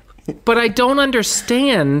 okay. But I don't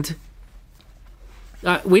understand.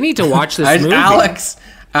 We need to watch this movie. Alex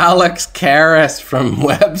Karras from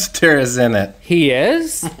Webster is in it. He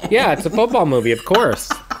is? Yeah, it's a football movie, of course.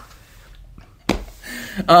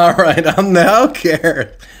 All right, I'm now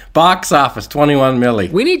care. Box office 21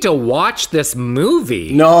 milli. We need to watch this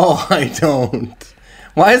movie. No, I don't.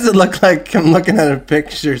 Why does it look like I'm looking at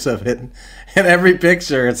pictures of it? In every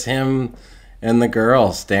picture, it's him and the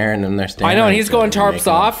girl staring, and they're staring. I know, and at he's each going other, tarps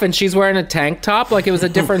making off, and she's wearing a tank top like it was a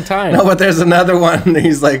different time. No, but there's another one.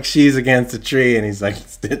 He's like, she's against a tree, and he's like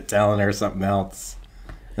telling her something else.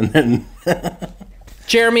 And then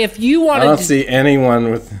Jeremy, if you I wanted don't to... see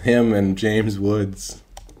anyone with him and James Woods.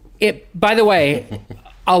 By the way,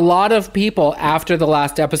 a lot of people after the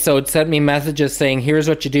last episode sent me messages saying, here's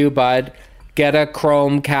what you do, bud. Get a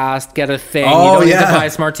Chromecast, get a thing. Oh, you don't need yeah. to buy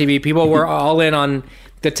a smart TV. People were all in on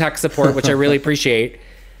the tech support, which I really appreciate.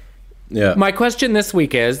 Yeah. My question this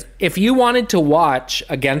week is, if you wanted to watch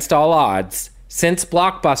Against All Odds, since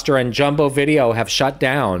Blockbuster and Jumbo Video have shut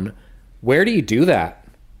down, where do you do that?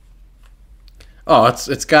 Oh,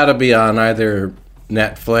 it's got to be on either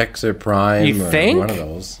Netflix or Prime You or think? one of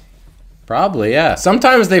those. Probably, yeah.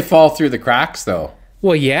 Sometimes they fall through the cracks, though.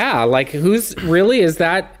 Well, yeah. Like, is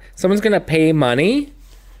that... Someone's going to pay money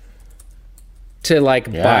to, like,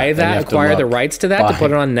 buy then you that, have to acquire the look. rights to that, to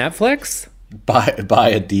put it on Netflix? Buy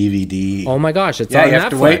a DVD. Oh, my gosh. It's yeah, on you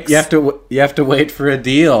have Netflix. to wait. You have to wait for a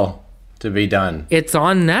deal to be done. It's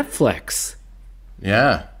on Netflix.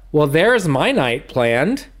 Yeah. Well, there's my night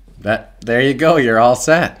planned. There you go. You're all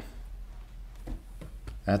set.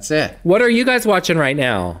 That's it. What are you guys watching right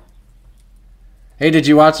now? Hey, did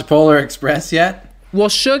you watch the Polar Express yet? Well,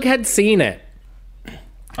 Shug had seen it.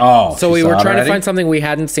 Oh, So she we saw were it trying to already? find something we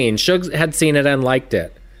hadn't seen. Shug had seen it and liked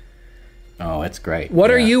it. Oh, it's great. What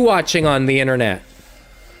are Yeah. you watching on the internet?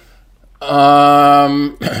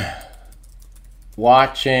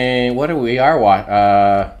 Watching. What are we are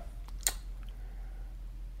watching?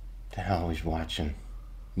 the hell was watching?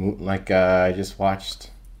 Like, I just watched...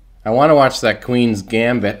 I want to watch that Queen's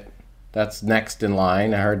Gambit. That's next in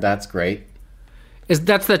line. I heard that's great.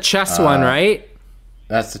 That's the chess one, right?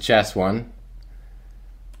 That's the chess one.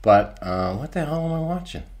 But what the hell am I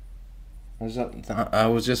watching? I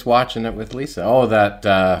was just watching it with Lisa. Oh,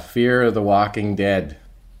 that Fear of the Walking Dead.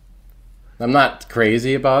 I'm not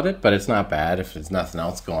crazy about it, but it's not bad if there's nothing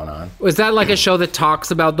else going on. Was that like a show that talks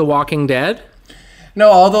about The Walking Dead? No,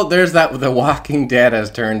 although there's that, The Walking Dead has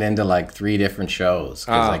turned into like 3 different shows.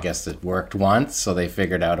 Because I guess it worked once, so they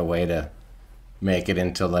figured out a way to make it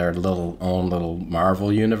into their own little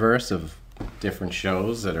Marvel universe of different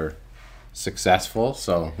shows that are successful.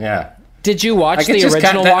 So, yeah. Did you watch the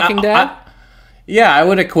original Walking Dead? Yeah, I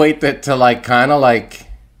would equate that to like kind of like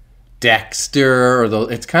Dexter,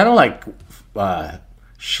 or it's kind of like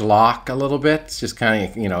schlock a little bit. It's just kind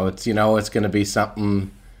of, it's going to be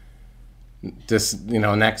something. This,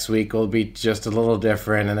 next week will be just a little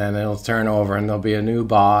different, and then it'll turn over, and there'll be a new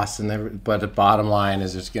boss. But the bottom line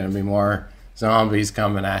is, there's going to be more zombies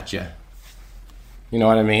coming at you. You know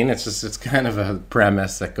what I mean? It's kind of a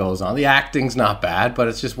premise that goes on. The acting's not bad, but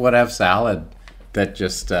it's just whatever salad that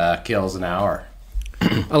just kills an hour.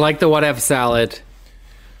 I like the whatever salad.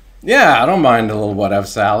 Yeah, I don't mind a little whatever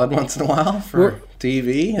salad once in a while for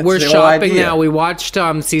TV. We're shopping now. We watched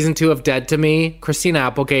season 2 of Dead to Me. Christina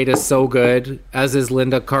Applegate is so good, as is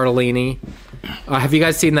Linda Cardellini. Have you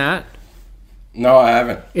guys seen that? No, I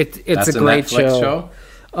haven't. It's a great Netflix show.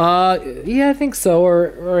 Yeah, I think so,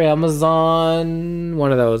 or Amazon,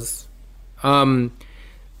 one of those.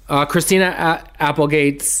 Christina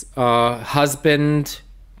Applegate's husband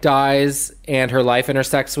dies, and her life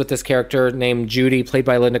intersects with this character named Judy, played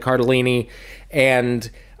by Linda Cardellini, and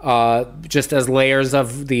just as layers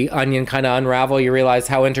of the onion kind of unravel, you realize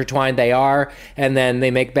how intertwined they are, and then they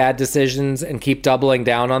make bad decisions and keep doubling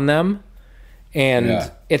down on them. And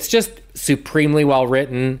it's just supremely well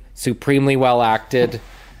written, supremely well acted.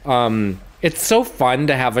 It's so fun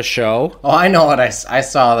to have a show. Oh, I know what I saw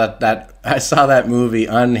I saw that movie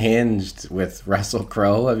Unhinged with Russell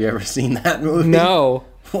Crowe. Have you ever seen that movie? No.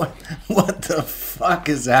 What the fuck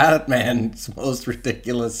is that, man? It's the most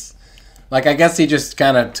ridiculous. Like, I guess he just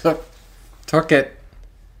kind of took it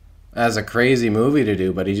as a crazy movie to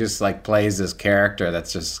do, but he just like plays this character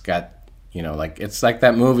that's just got, like, it's like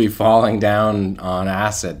that movie Falling Down on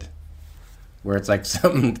Acid, where it's like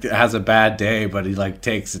something has a bad day, but he like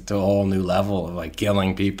takes it to a whole new level of like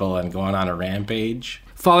killing people and going on a rampage.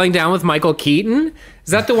 Falling Down with Michael Keaton?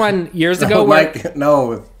 Is that the one years ago?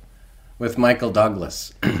 With Michael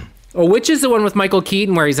Douglas. Oh, which is the one with Michael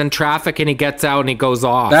Keaton where he's in traffic and he gets out and he goes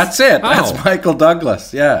off? That's it. That's Michael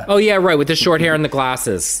Douglas, yeah. Oh, yeah, right, with the short hair and the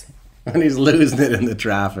glasses. And he's losing it in the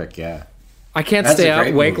traffic, yeah. I can't stay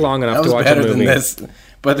awake long enough to watch a movie. That was better than this.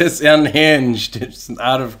 But this Unhinged, it's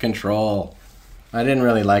out of control. I didn't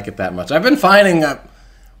really like it that much. I've been finding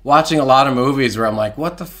watching a lot of movies where I'm like,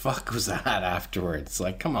 what the fuck was that afterwards?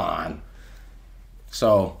 Like, come on.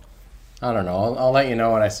 So, I don't know. I'll let you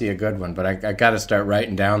know when I see a good one, but I got to start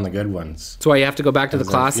writing down the good ones. That's why you have to go back to the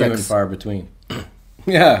classics. Few and far between.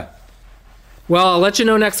 Yeah. Well, I'll let you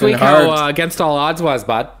know next week how Against All Odds was,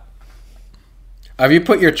 bud. Have you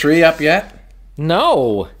put your tree up yet?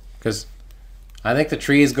 No. Because I think the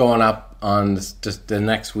tree is going up on just the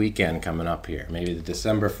next weekend coming up here. Maybe the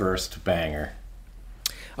December 1st banger.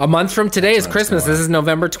 A month from today is Christmas. This is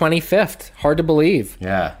November 25th. Hard to believe.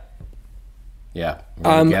 Yeah. Yeah. We're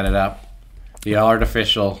going to get it up. The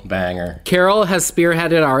artificial banger. Carol has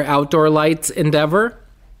spearheaded our outdoor lights endeavor.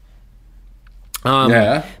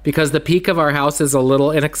 Because the peak of our house is a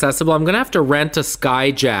little inaccessible. I'm going to have to rent a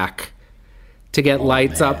Skyjack to get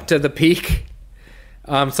lights up to the peak.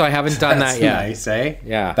 So I haven't done that yet. Nice, eh?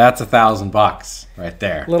 Yeah. That's $1,000 right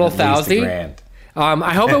there. Little thousand.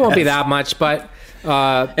 I hope it won't be that much, but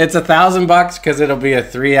it's $1,000 because it'll be a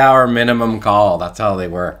 3-hour minimum call. That's how they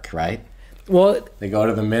work, right? Well, they go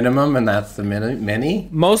to the minimum, and that's the mini.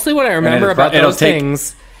 Mostly, what I remember about those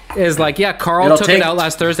things is like, Carl took it out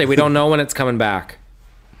last Thursday. We don't know when it's coming back.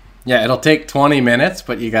 Yeah, it'll take 20 minutes,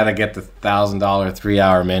 but you got to get the $1,000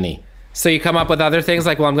 3-hour mini. So you come up with other things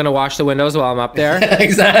like, well, I'm going to wash the windows while I'm up there?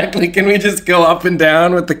 Exactly. Can we just go up and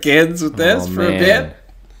down with the kids with this for a bit?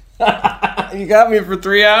 You got me for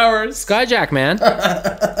 3 hours. Skyjack, man.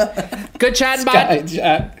 Good chatting, bud.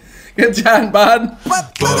 Skyjack. Good chatting, bud.